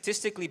it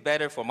statistically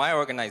better for my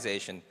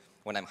organization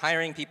when I'm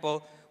hiring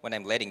people, when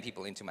I'm letting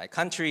people into my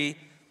country,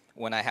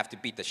 when I have to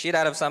beat the shit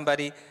out of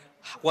somebody?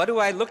 What do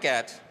I look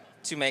at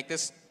to make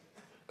this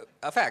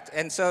a fact?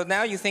 And so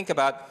now you think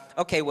about,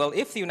 okay, well,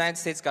 if the United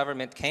States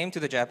government came to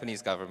the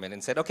Japanese government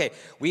and said, okay,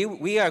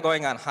 we are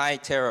going on high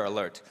terror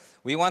alert.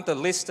 We want the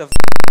list of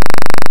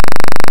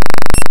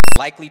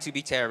likely to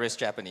be terrorist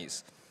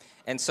Japanese.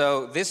 And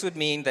so this would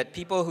mean that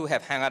people who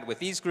have hung out with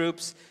these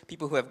groups,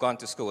 people who have gone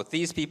to school with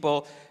these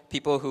people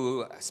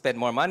who spend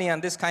more money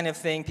on this kind of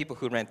thing, people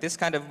who rent this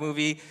kind of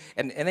movie,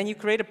 and then you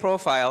create a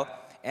profile,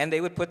 and they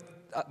would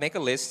make a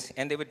list,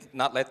 and they would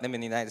not let them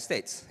in the United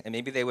States. And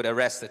maybe they would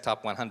arrest the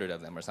top 100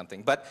 of them or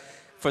something. But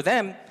for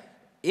them,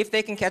 if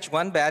they can catch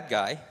one bad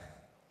guy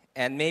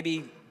and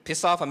maybe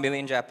piss off 1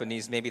 million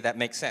Japanese, maybe that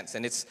makes sense.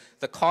 And it's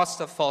the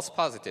cost of false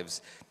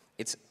positives.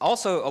 It's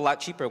also a lot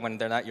cheaper when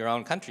they're not your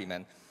own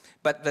countrymen.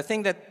 But the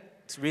thing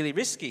that's really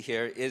risky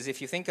here is, if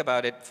you think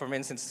about it, for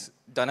instance,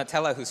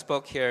 Donatella, who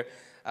spoke here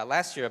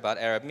last year about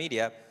Arab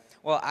media,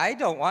 well, I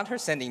don't want her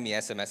sending me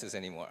SMSs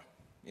anymore.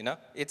 I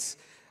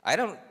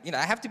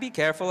have to be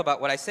careful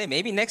about what I say.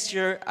 Maybe next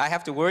year I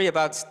have to worry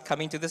about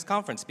coming to this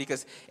conference,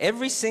 because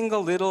every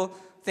single little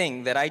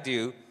thing that I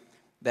do,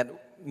 that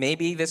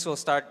maybe they'll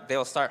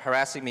start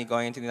harassing me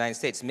going into the United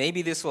States.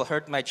 Maybe this will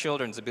hurt my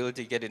children's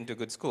ability to get into a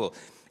good school.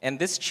 And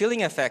this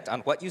chilling effect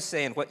on what you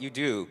say and what you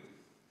do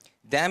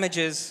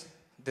damages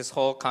this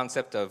whole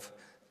concept of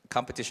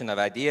competition of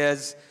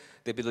ideas,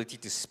 the ability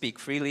to speak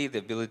freely, the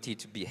ability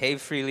to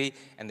behave freely,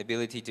 and the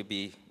ability to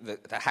be the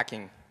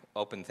hacking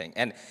open thing.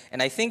 And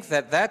I think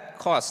that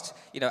cost,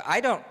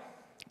 a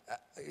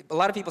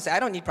lot of people say, I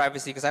don't need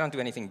privacy because I don't do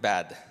anything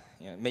bad.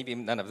 Maybe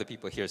none of the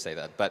people here say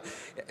that.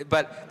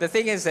 But the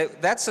thing is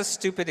that's a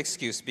stupid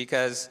excuse,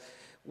 because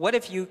what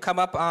if you come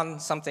up on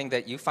something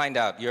that you find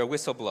out, you're a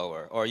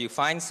whistleblower, or you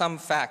find some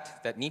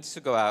fact that needs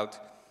to go out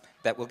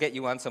that will get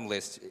you on some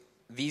list?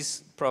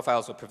 These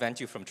profiles will prevent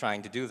you from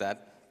trying to do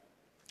that.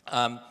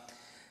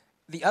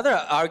 The other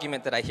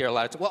argument that I hear a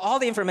lot is, well, all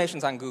the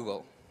information's on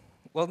Google.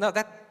 Well, no,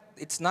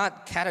 it's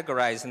not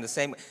categorized in the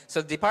same way.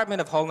 So the Department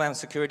of Homeland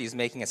Security is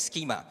making a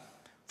schema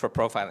for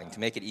profiling to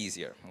make it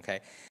easier, okay?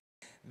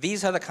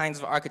 These are the kinds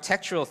of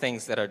architectural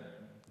things that are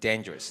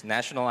dangerous.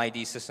 National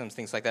ID systems,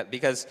 things like that.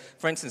 Because,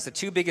 for instance, the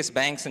two biggest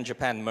banks in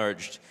Japan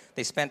merged.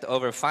 They spent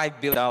over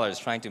 $5 billion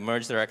trying to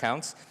merge their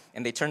accounts,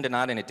 and they turned it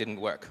on and it didn't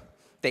work.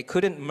 They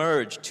couldn't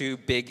merge two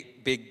big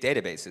big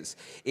databases.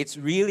 It's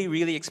really,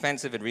 really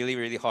expensive and really,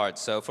 really hard.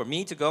 So for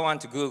me to go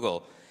onto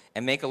Google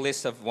and make a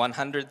list of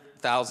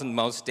 100,000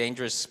 most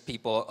dangerous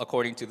people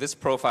according to this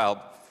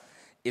profile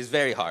is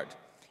very hard.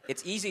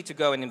 It's easy to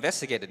go and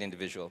investigate an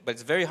individual, but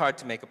it's very hard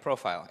to make a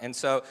profile. And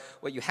so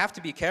what you have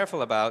to be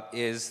careful about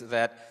is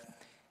that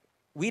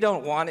we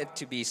don't want it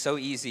to be so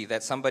easy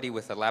that somebody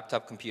with a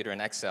laptop computer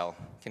and Excel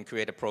can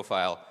create a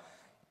profile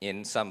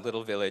in some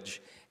little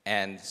village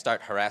and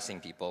start harassing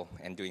people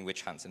and doing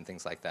witch hunts and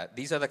things like that.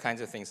 These are the kinds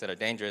of things that are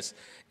dangerous.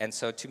 And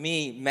so to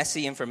me,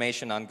 messy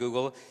information on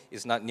Google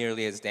is not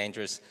nearly as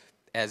dangerous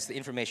as the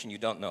information you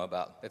don't know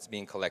about that's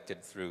being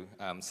collected through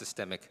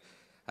systemic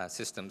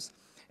systems.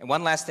 And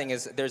one last thing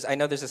is, I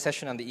know there's a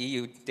session on the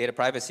EU Data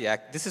Privacy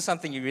Act. This is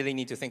something you really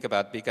need to think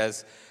about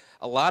because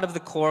a lot of the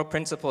core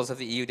principles of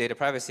the EU Data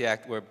Privacy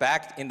Act were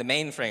back in the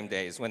mainframe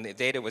days when the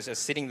data was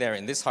just sitting there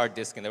in this hard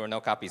disk and there were no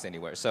copies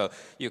anywhere. So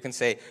you can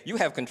say, you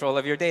have control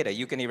of your data,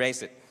 you can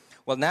erase it.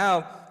 Well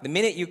now, the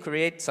minute you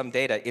create some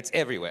data, it's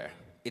everywhere.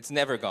 It's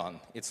never gone.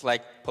 It's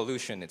like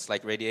pollution, it's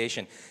like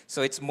radiation.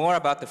 So it's more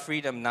about the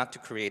freedom not to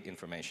create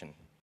information,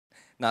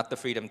 not the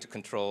freedom to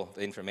control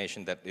the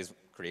information that is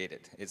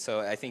created. So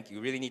I think you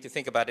really need to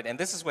think about it. And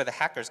this is where the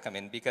hackers come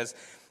in, because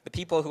the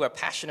people who are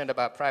passionate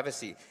about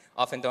privacy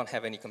often don't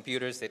have any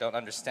computers, they don't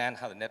understand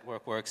how the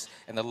network works,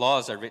 and the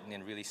laws are written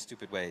in really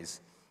stupid ways.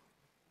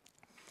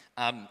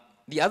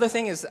 The other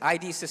thing is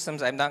ID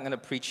systems. I'm not going to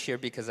preach here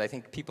because I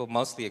think people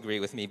mostly agree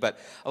with me, but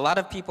a lot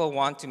of people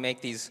want to make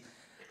these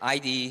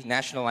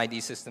national ID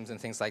systems and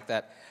things like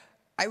that.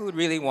 I would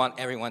really want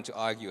everyone to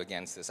argue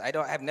against this.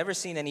 I've never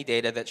seen any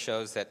data that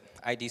shows that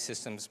ID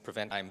systems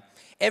prevent crime.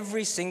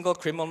 Every single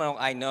criminal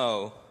I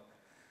know,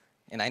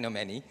 and I know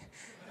many,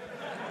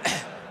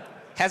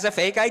 has a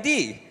fake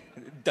ID.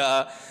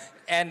 Duh.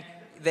 And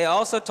they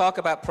also talk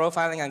about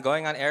profiling and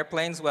going on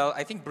airplanes. Well,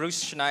 I think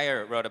Bruce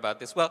Schneier wrote about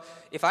this. Well,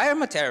 if I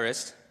am a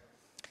terrorist,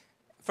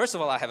 first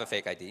of all, I have a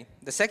fake ID.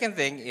 The second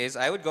thing is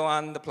I would go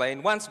on the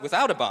plane once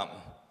without a bomb.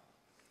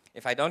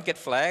 If I don't get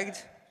flagged,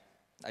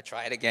 I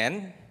try it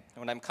again.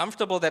 When I'm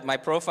comfortable that my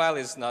profile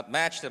is not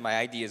matched, that my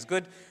ID is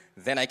good,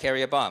 then I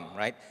carry a bomb,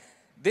 right?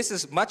 This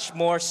is much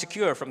more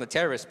secure from the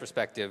terrorist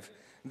perspective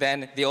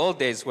than the old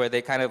days where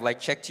they kind of like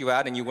checked you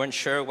out and you weren't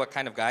sure what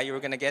kind of guy you were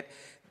going to get.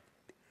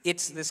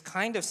 It's this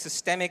kind of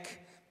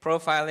systemic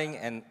profiling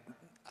and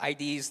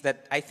IDs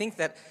that I think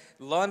that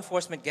law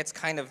enforcement gets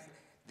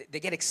they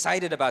get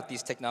excited about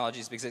these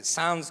technologies because it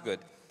sounds good.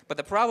 But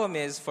the problem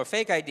is, for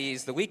fake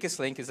IDs, the weakest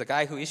link is the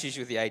guy who issues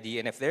you the ID,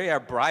 and if they are a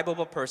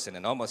bribable person,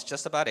 and almost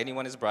just about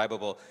anyone is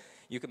bribable,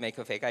 you can make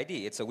a fake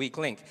ID. It's a weak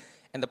link.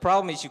 And the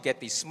problem is you get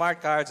these smart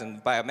cards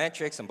and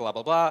biometrics and blah,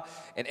 blah, blah,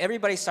 and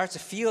everybody starts to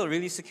feel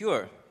really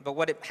secure. But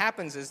what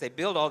happens is they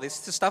build all this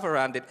stuff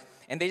around it,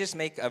 and they just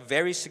make a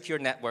very secure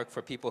network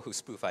for people who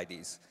spoof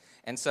IDs.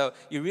 And so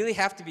you really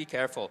have to be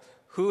careful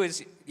who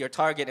is your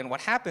target, and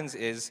what happens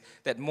is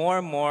that more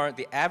and more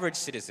the average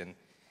citizen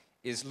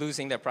is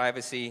losing their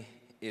privacy,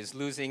 is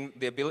losing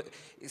the ability.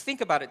 Think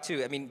about it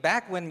too. I mean,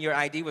 back when your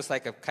ID was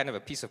like a kind of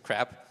a piece of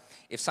crap,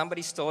 if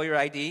somebody stole your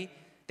ID,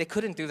 they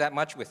couldn't do that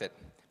much with it.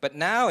 But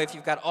now, if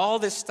you've got all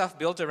this stuff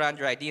built around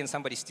your ID and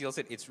somebody steals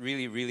it, it's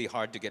really, really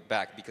hard to get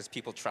back because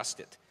people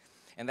trust it.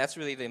 And that's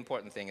really the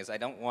important thing, is I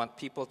don't want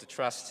people to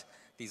trust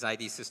these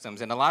ID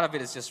systems. And a lot of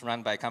it is just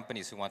run by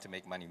companies who want to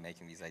make money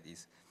making these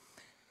IDs.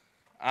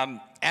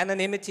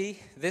 Anonymity,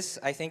 this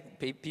I think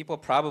people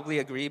probably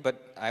agree,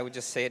 but I would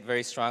just say it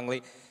very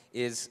strongly,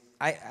 is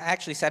I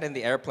actually sat in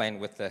the airplane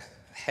with the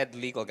head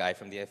legal guy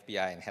from the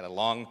FBI and had a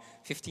long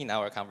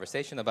 15-hour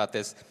conversation about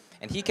this.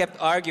 And he kept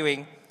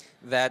arguing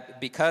that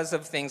because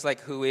of things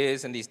like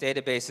Whois and these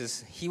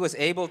databases, he was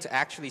able to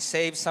actually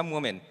save some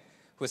woman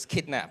who was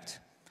kidnapped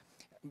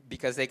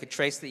because they could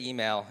trace the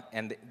email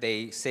and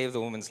they saved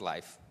the woman's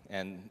life.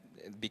 And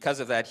because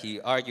of that, he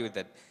argued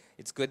that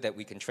it's good that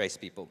we can trace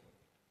people.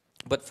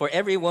 But for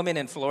every woman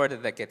in Florida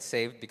that gets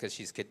saved because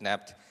she's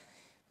kidnapped,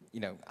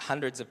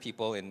 hundreds of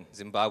people in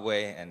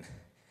Zimbabwe and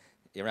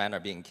Iran are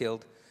being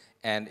killed.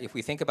 And if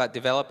we think about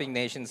developing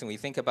nations and we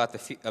think about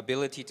the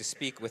ability to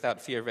speak without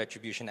fear of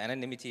retribution,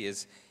 anonymity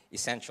is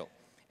essential.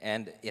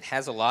 And it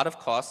has a lot of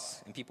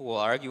costs, and people will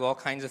argue all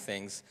kinds of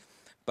things,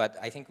 but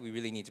I think we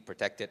really need to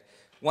protect it.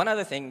 One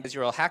other thing is,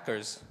 you're all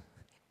hackers.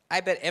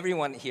 I bet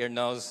everyone here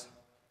knows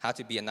how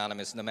to be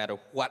anonymous no matter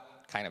what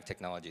kind of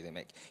technology they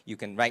make.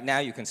 Right now,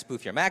 you can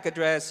spoof your MAC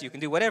address, you can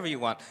do whatever you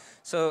want.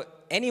 So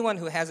anyone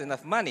who has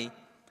enough money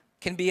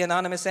can be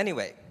anonymous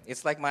anyway.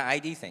 It's like my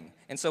ID thing.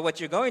 And so what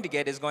you're going to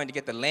get is going to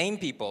get the lame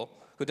people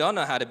who don't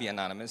know how to be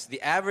anonymous,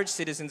 the average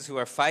citizens who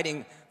are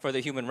fighting for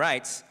their human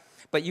rights,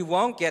 but you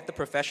won't get the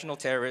professional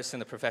terrorists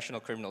and the professional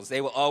criminals. They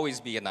will always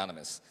be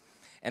anonymous.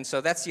 And so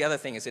that's the other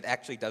thing, is it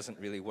actually doesn't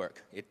really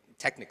work,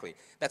 technically.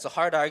 That's a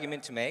hard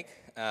argument to make.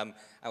 I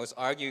was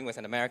arguing with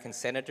an American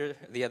senator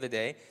the other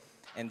day,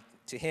 and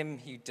to him,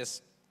 he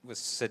just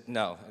said,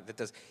 no.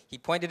 He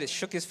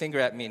shook his finger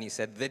at me, and he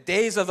said, the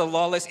days of the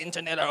lawless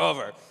internet are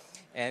over.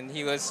 And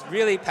he was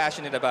really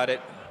passionate about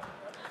it.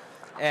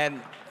 And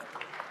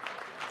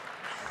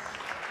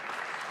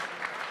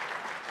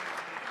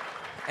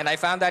And I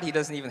found out he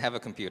doesn't even have a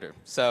computer.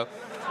 So,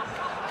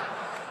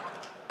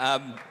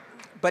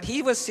 but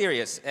he was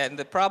serious. And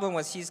the problem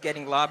was he's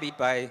getting lobbied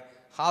by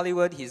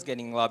Hollywood. He's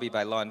getting lobbied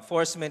by law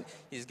enforcement.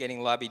 He's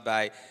getting lobbied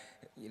by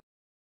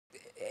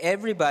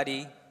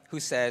everybody who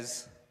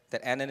says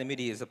that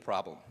anonymity is a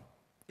problem.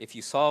 If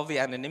you solve the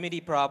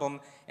anonymity problem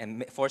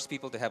and force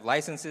people to have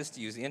licenses to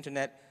use the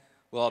internet,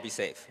 we'll all be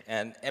safe.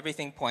 And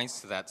everything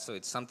points to that, so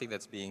it's something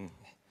that's being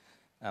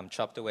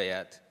chopped away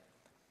at.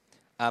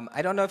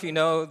 I don't know if you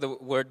know the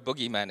word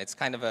boogeyman. It's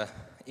kind of a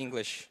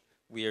English,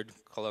 weird,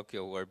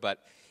 colloquial word,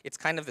 but it's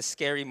kind of the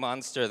scary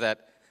monster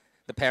that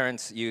the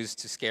parents use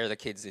to scare the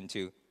kids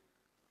into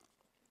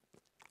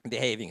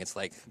behaving. It's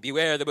like,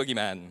 beware the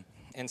boogeyman.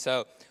 And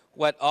so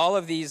what all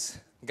of these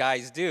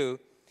guys do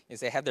is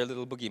they have their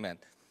little boogeyman.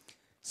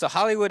 So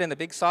Hollywood and the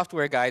big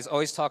software guys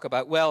always talk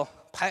about, well,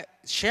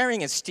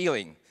 sharing is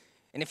stealing.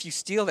 And if you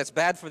steal, that's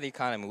bad for the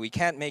economy. We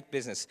can't make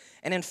business.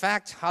 And in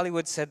fact,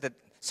 Hollywood said that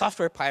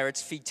software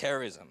pirates feed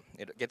terrorism.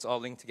 It gets all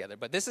linked together.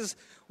 But this is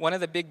one of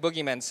the big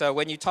boogeymen. So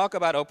when you talk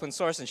about open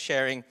source and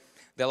sharing,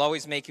 they'll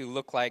always make you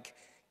look like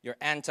you're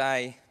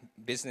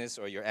anti-business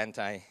or you're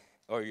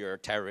a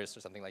terrorist or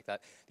something like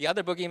that. The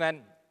other boogeyman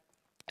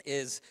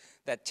is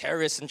that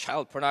terrorists and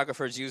child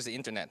pornographers use the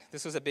internet.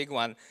 This was a big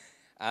one.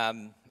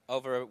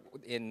 Over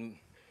in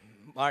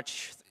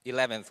March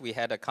 11th, we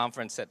had a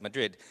conference at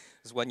Madrid. It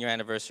was 1 year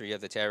anniversary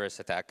of the terrorist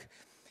attack.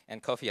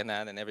 And Kofi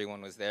Annan and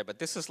everyone was there. But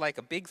this is like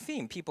a big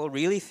theme. People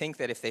really think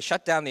that if they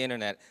shut down the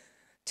internet,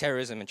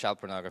 terrorism and child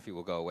pornography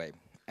will go away.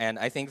 And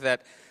I think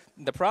that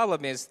the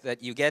problem is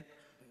that you get,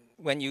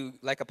 when you,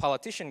 like a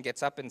politician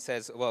gets up and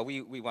says, well,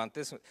 we want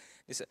this,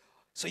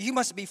 so you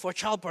must be for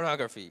child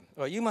pornography,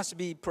 or you must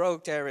be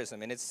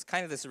pro-terrorism. And it's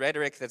kind of this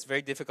rhetoric that's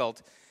very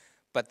difficult.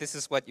 But this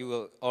is what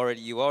you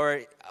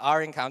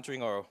are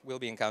encountering or will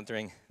be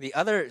encountering. The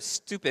other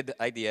stupid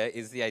idea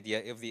is the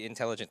idea of the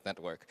intelligent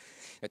network.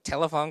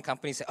 Telephone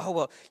companies say, oh,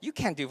 well, you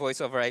can't do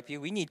voice over IP.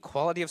 We need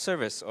quality of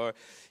service. Or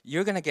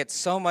you're going to get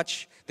so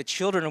much, the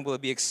children will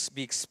be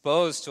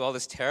exposed to all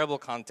this terrible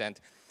content.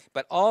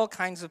 But all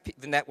kinds of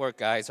the network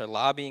guys are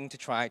lobbying to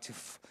try to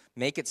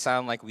make it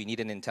sound like we need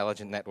an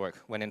intelligent network,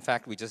 when in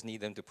fact we just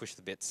need them to push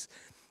the bits.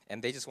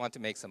 And they just want to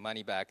make some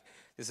money back.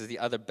 This is the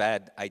other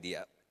bad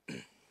idea.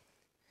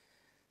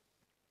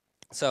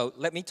 So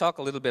let me talk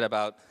a little bit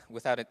about,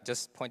 without it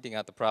just pointing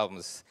out the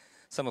problems,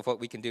 some of what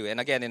we can do. And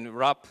again, in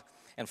Rob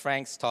and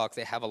Frank's talk,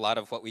 they have a lot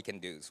of what we can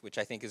do, which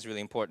I think is really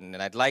important.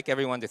 And I'd like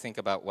everyone to think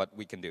about what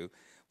we can do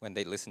when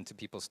they listen to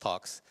people's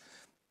talks.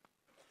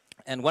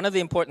 And one of the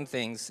important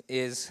things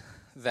is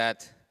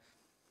that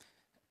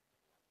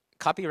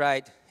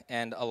copyright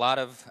and a lot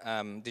of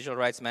digital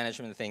rights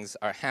management things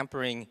are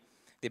hampering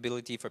the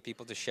ability for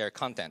people to share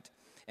content.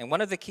 And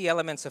one of the key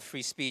elements of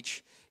free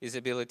speech is the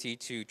ability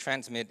to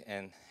transmit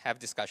and have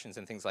discussions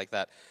and things like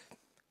that.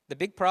 The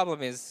big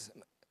problem is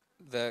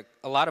a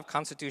lot of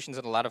constitutions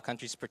in a lot of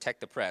countries protect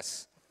the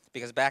press.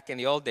 Because back in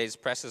the old days,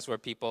 presses were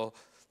people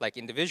like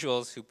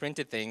individuals who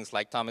printed things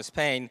like Thomas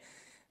Paine.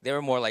 They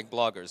were more like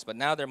bloggers. But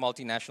now they're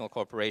multinational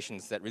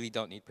corporations that really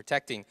don't need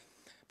protecting.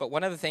 But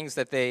one of the things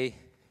that they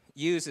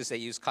use is they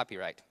use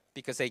copyright,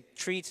 because they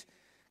treat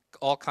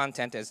all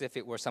content as if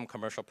it were some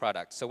commercial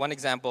product. So one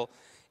example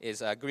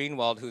is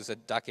Greenwald, who's a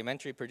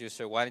documentary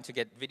producer, wanted to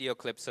get video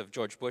clips of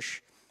George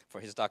Bush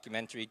for his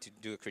documentary to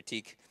do a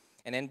critique.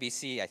 And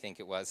NBC, I think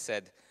it was,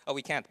 said, oh,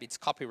 we can't, it's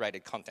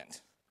copyrighted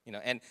content.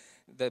 And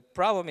the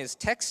problem is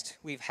text.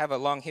 We have a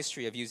long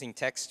history of using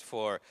text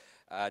for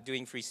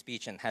doing free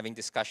speech and having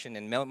discussion.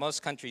 In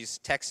most countries,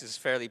 text is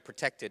fairly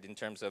protected in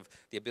terms of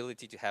the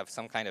ability to have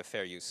some kind of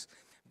fair use.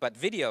 But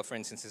video, for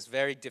instance, is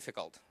very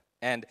difficult.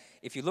 And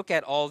if you look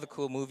at all the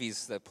cool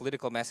movies, the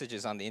political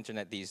messages on the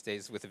internet these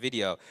days with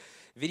video,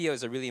 video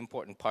is a really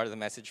important part of the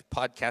message.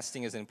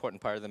 Podcasting is an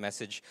important part of the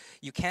message.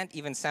 You can't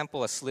even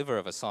sample a sliver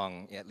of a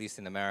song, at least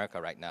in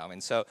America right now.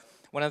 And so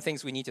one of the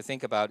things we need to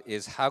think about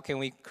is how can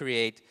we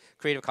create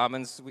Creative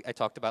Commons, I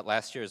talked about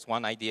last year, is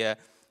one idea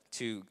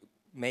to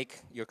make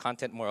your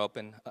content more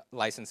open,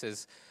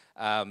 licenses.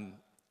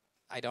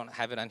 I don't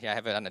have it on here, I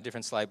have it on a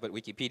different slide, but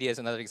Wikipedia is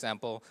another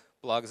example,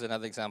 blog is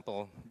another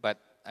example, but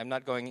I'm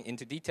not going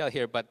into detail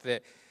here, but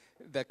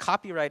the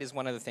copyright is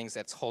one of the things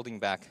that's holding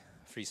back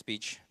free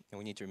speech, and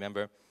we need to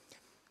remember.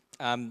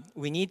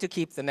 We need to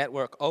keep the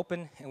network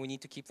open, and we need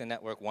to keep the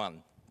network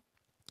one.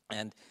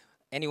 And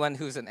anyone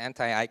who's an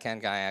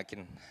anti-ICANN guy,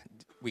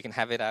 we can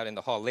have it out in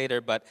the hall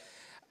later, but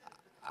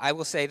I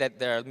will say that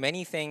there are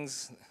many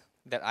things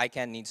that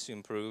ICANN needs to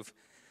improve,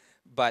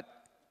 but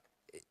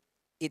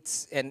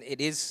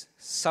it is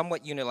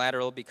somewhat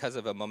unilateral because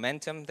of a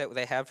momentum that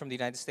they have from the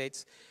United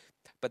States.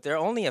 But there are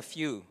only a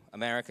few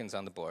Americans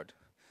on the board.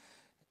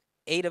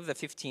 8 of the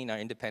 15 are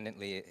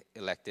independently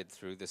elected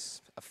through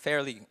this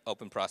fairly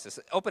open process,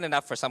 open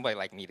enough for somebody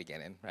like me to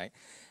get in, right?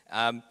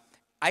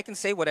 I can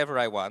say whatever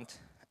I want,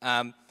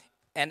 and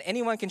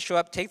anyone can show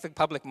up, take the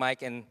public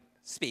mic, and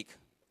speak,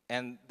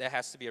 and there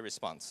has to be a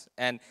response.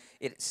 And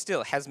it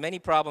still has many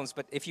problems,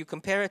 but if you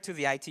compare it to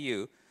the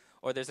ITU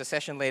or there's a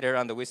session later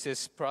on the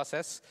WSIS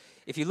process.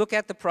 If you look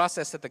at the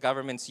process that the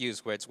governments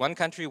use, where it's one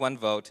country, one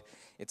vote,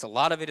 a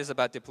lot of it is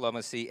about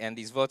diplomacy, and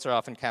these votes are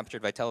often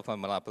captured by telephone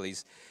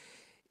monopolies.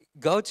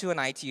 Go to an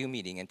ITU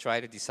meeting and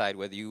try to decide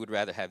whether you would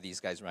rather have these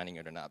guys running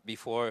it or not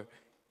before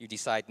you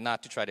decide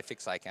not to try to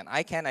fix ICANN.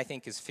 ICANN, I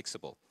think, is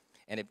fixable,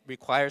 and it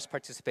requires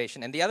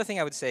participation. And the other thing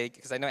I would say,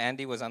 because I know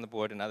Andy was on the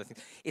board and other things,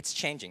 it's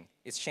changing.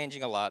 It's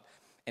changing a lot.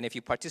 And if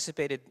you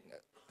participated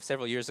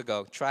several years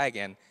ago, try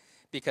again.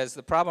 Because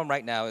the problem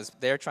right now is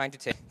they're trying to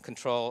take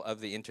control of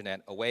the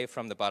internet away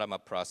from the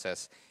bottom-up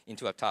process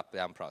into a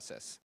top-down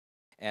process.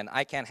 And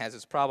ICANN has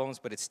its problems,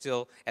 but it's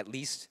still at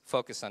least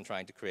focused on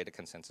trying to create a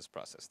consensus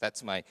process.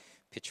 That's my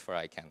pitch for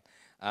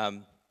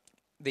ICANN.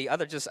 The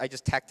other, I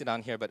just tacked it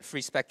on here, but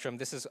free spectrum,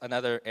 this is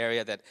another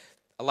area that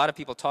a lot of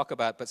people talk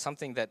about, but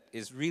something that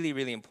is really,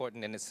 really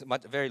important, and it's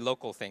a very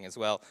local thing as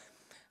well.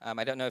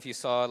 I don't know if you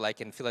saw, like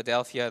in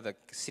Philadelphia, the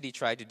city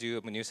tried to do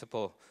a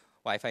municipal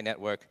Wi-Fi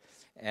network,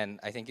 and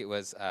I think it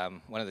was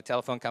one of the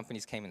telephone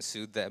companies came and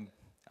sued them.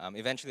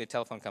 Eventually, the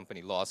telephone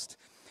company lost.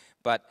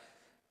 But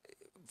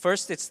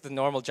first, it's the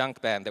normal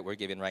junk ban that we're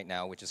given right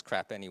now, which is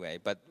crap anyway.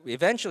 But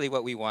eventually,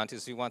 what we want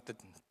is we want the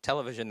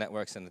television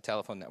networks and the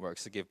telephone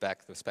networks to give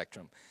back the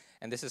spectrum.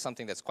 And this is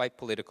something that's quite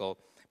political,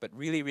 but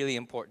really, really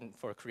important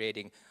for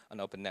creating an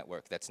open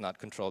network that's not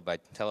controlled by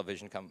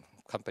television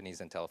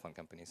companies and telephone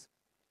companies.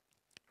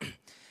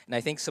 And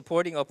I think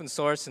supporting open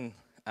source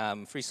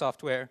and free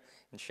software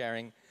and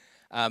sharing,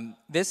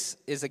 this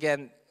is,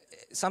 again,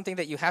 something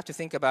that you have to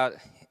think about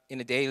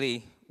in a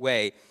daily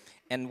way.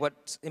 And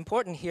what's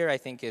important here, I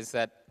think, is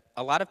that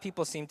a lot of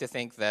people seem to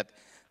think that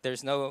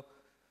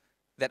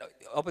that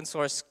open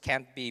source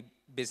can't be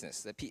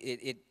business, that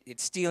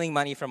it's stealing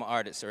money from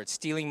artists, or it's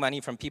stealing money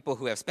from people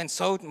who have spent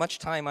so much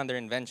time on their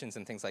inventions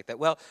and things like that.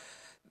 Well,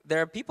 there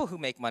are people who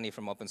make money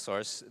from open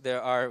source.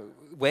 There are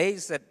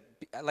ways that,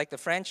 like the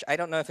French, I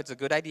don't know if it's a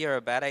good idea or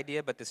a bad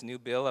idea, but this new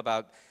bill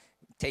about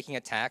taking a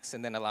tax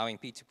and then allowing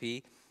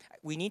P2P,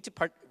 we need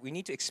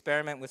to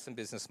experiment with some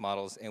business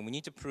models, and we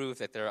need to prove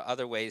that there are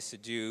other ways to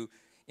do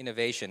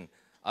innovation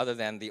other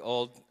than the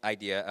old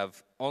idea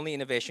of only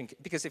innovation.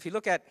 Because if you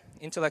look at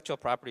intellectual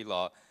property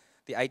law,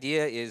 the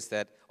idea is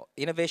that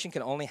innovation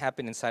can only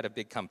happen inside of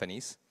big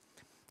companies,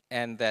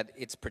 and that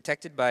it's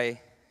protected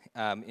by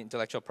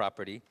intellectual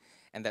property,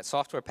 and that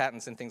software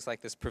patents and things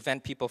like this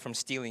prevent people from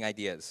stealing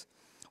ideas.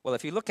 Well,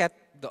 if you look at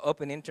the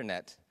open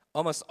internet,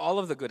 almost all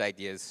of the good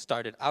ideas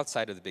started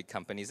outside of the big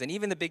companies, and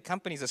even the big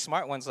companies, the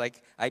smart ones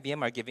like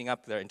IBM, are giving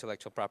up their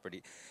intellectual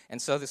property.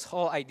 And so this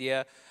whole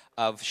idea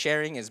of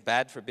sharing is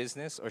bad for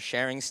business, or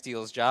sharing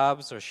steals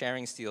jobs, or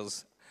sharing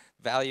steals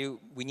value,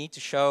 we need to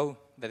show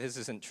that this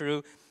isn't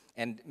true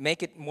and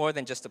make it more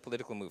than just a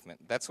political movement.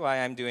 That's why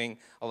I'm doing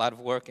a lot of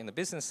work in the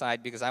business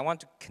side, because I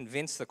want to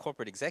convince the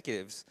corporate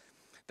executives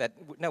that,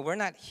 no, we're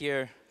not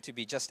here to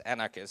be just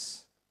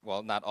anarchists,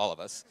 well, not all of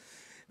us,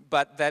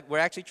 but that we're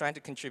actually trying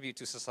to contribute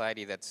to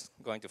society that's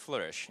going to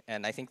flourish.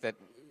 And I think that,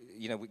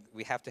 you know,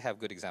 we have to have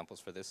good examples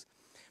for this.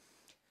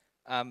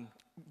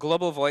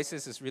 Global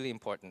voices is really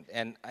important.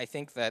 And I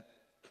think that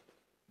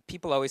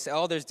people always say,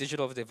 oh, there's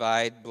digital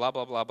divide, blah,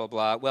 blah, blah, blah,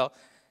 blah. Well,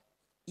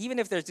 even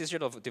if there's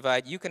digital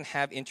divide, you can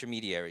have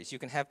intermediaries. You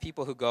can have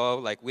people who go,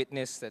 like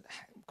Witness, that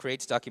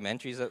creates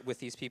documentaries with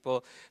these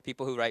people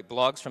who write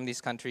blogs from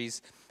these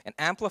countries, and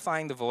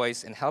amplifying the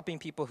voice and helping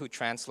people who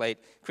translate.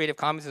 Creative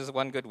Commons is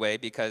one good way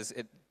because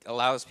it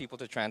allows people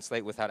to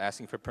translate without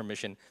asking for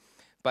permission.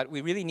 But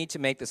we really need to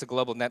make this a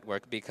global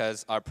network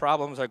because our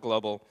problems are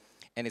global,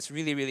 and it's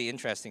really, really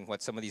interesting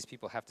what some of these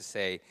people have to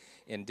say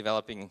in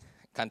developing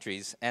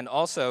countries. And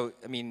also,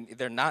 I mean,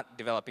 they're not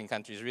developing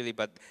countries really,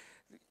 but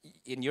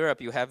in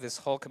Europe, you have this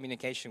whole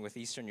communication with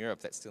Eastern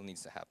Europe that still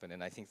needs to happen,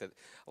 and I think that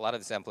a lot of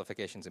this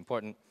amplification is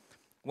important.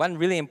 One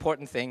really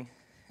important thing,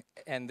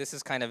 and this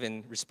is kind of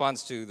in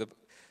response to the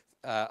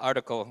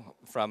article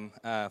from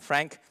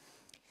Frank,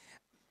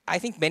 I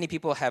think many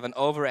people have an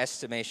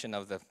overestimation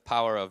of the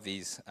power of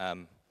these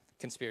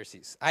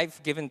conspiracies.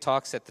 I've given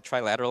talks at the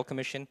Trilateral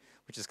Commission,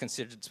 which is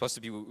considered supposed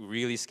to be a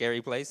really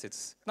scary place.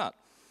 It's not.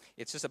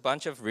 It's just a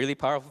bunch of really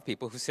powerful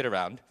people who sit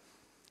around,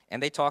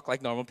 and they talk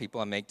like normal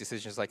people and make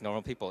decisions like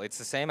normal people. It's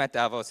the same at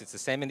Davos. It's the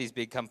same in these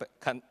big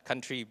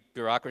country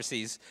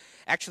bureaucracies.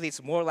 Actually,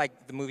 it's more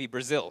like the movie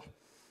Brazil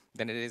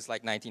than it is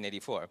like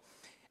 1984.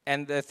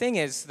 And the thing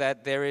is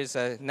that there is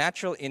a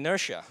natural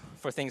inertia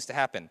for things to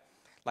happen.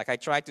 Like I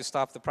tried to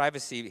stop the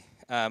privacy,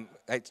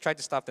 I tried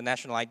to stop the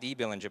national ID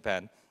bill in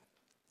Japan,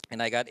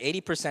 and I got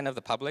 80% of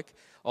the public,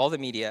 all the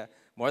media,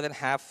 more than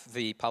half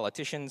the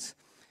politicians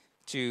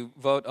to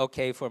vote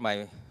okay for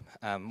my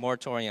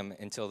moratorium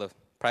until the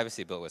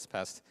privacy bill was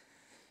passed.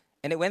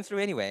 And it went through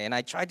anyway, and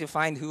I tried to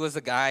find who was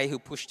the guy who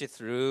pushed it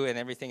through and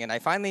everything, and I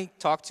finally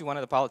talked to one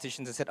of the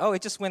politicians and said, oh,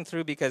 it just went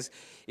through because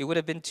it would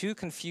have been too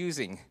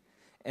confusing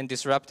and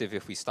disruptive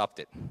if we stopped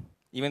it,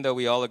 even though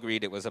we all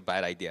agreed it was a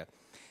bad idea.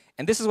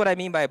 And this is what I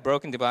mean by a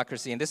broken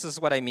democracy, and this is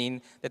what I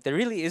mean that there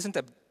really isn't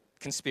a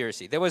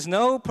conspiracy. There was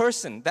no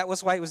person, that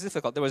was why it was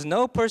difficult, there was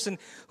no person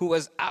who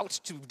was out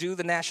to do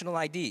the national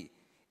ID.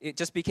 it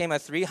just became a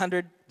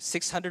 $300,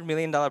 $600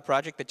 million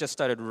project that just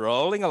started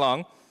rolling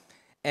along,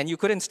 and you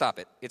couldn't stop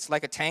it. It's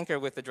like a tanker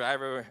with the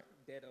driver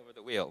dead over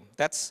the wheel.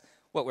 That's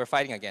what we're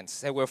fighting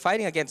against. And we're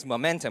fighting against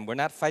momentum. We're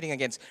not fighting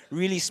against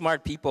really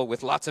smart people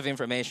with lots of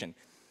information.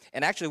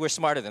 And actually, we're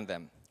smarter than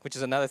them, which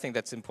is another thing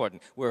that's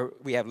important.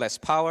 We have less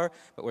power,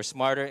 but we're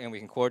smarter, and we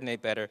can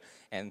coordinate better.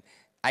 And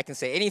I can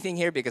say anything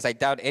here because I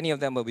doubt any of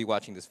them will be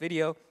watching this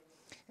video.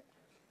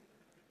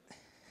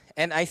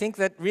 And I think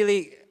that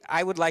really,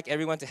 I would like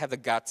everyone to have the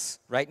guts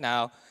right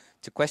now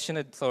to question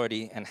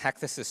authority and hack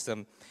the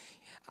system.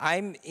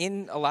 I'm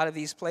in a lot of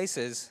these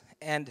places,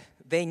 and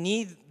they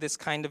need this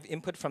kind of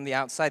input from the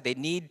outside. They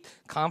need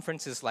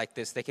conferences like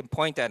this. They can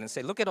point at and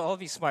say, look at all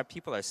these smart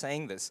people are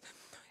saying this.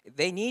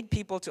 They need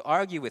people to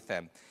argue with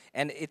them.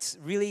 And it's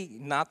really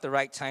not the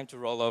right time to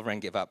roll over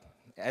and give up.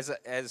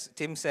 As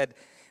Tim said,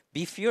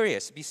 be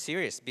furious, be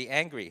serious, be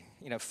angry.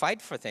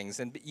 Fight for things,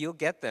 and you'll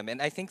get them.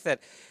 And I think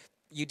that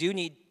you do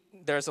need.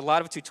 There's a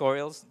lot of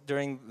tutorials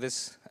during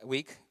this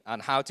week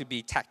on how to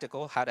be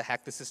tactical, how to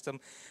hack the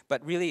system.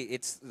 But really,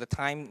 it's the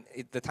time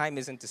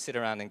isn't to sit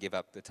around and give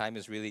up. The time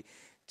is really,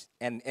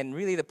 and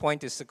really the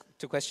point is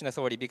to question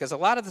authority, because a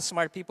lot of the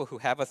smart people who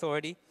have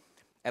authority,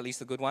 at least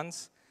the good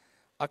ones,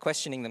 are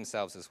questioning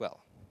themselves as well.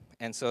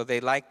 And so they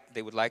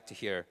would like to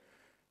hear,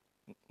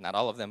 not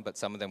all of them, but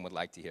some of them would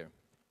like to hear.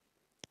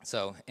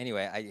 So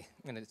anyway, I'm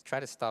going to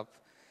try to stop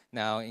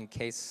now in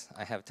case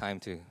I have time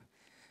to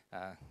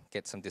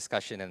get some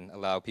discussion and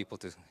allow people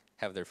to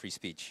have their free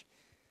speech.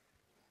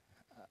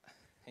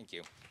 Thank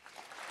you.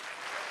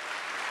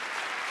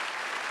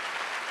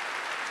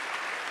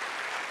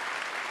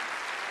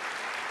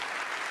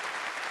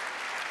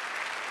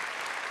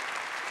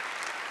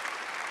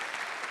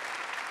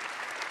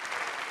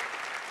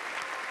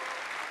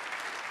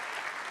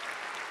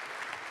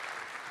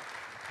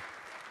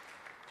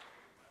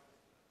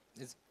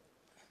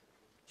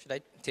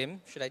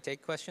 Tim, should I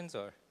take questions,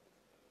 or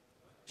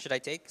should I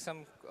take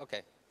some?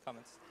 Okay,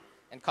 comments.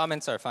 And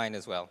comments are fine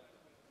as well.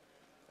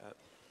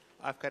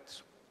 I've got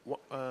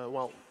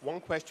one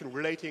question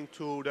relating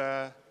to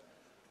the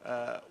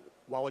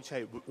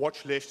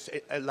watch lists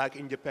like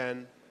in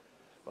Japan.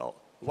 Well,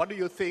 what do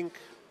you think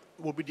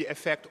will be the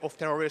effect of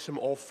terrorism,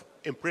 of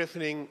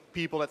imprisoning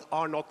people that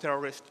are not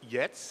terrorists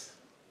yet?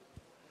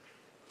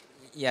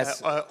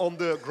 Yes. On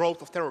the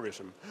growth of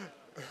terrorism.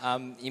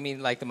 You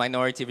mean like the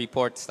Minority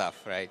Report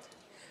stuff, right?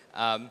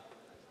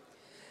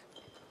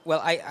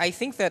 Well, I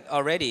think that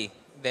already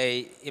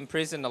they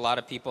imprison a lot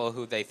of people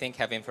who they think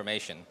have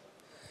information.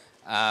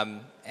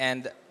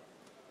 And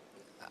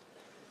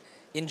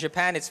in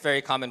Japan, it's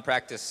very common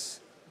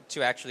practice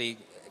to actually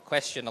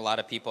question a lot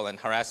of people and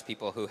harass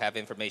people who have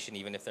information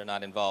even if they're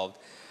not involved.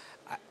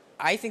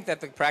 I think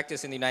that the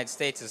practice in the United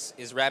States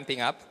is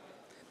ramping up,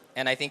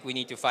 and I think we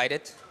need to fight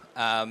it.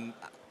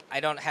 I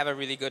don't have a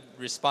really good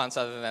response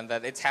other than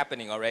that it's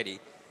happening already,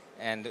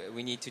 and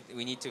we need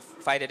to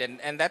fight it.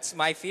 And that's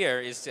my fear,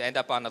 is to end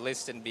up on a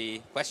list and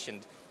be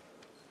questioned.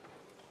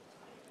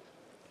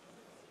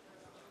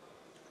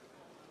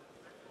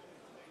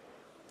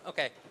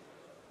 Okay.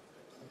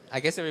 I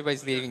guess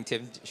everybody's leaving,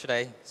 Tim. Should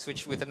I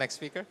switch with the next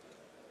speaker?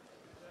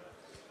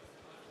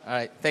 All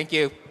right. Thank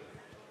you.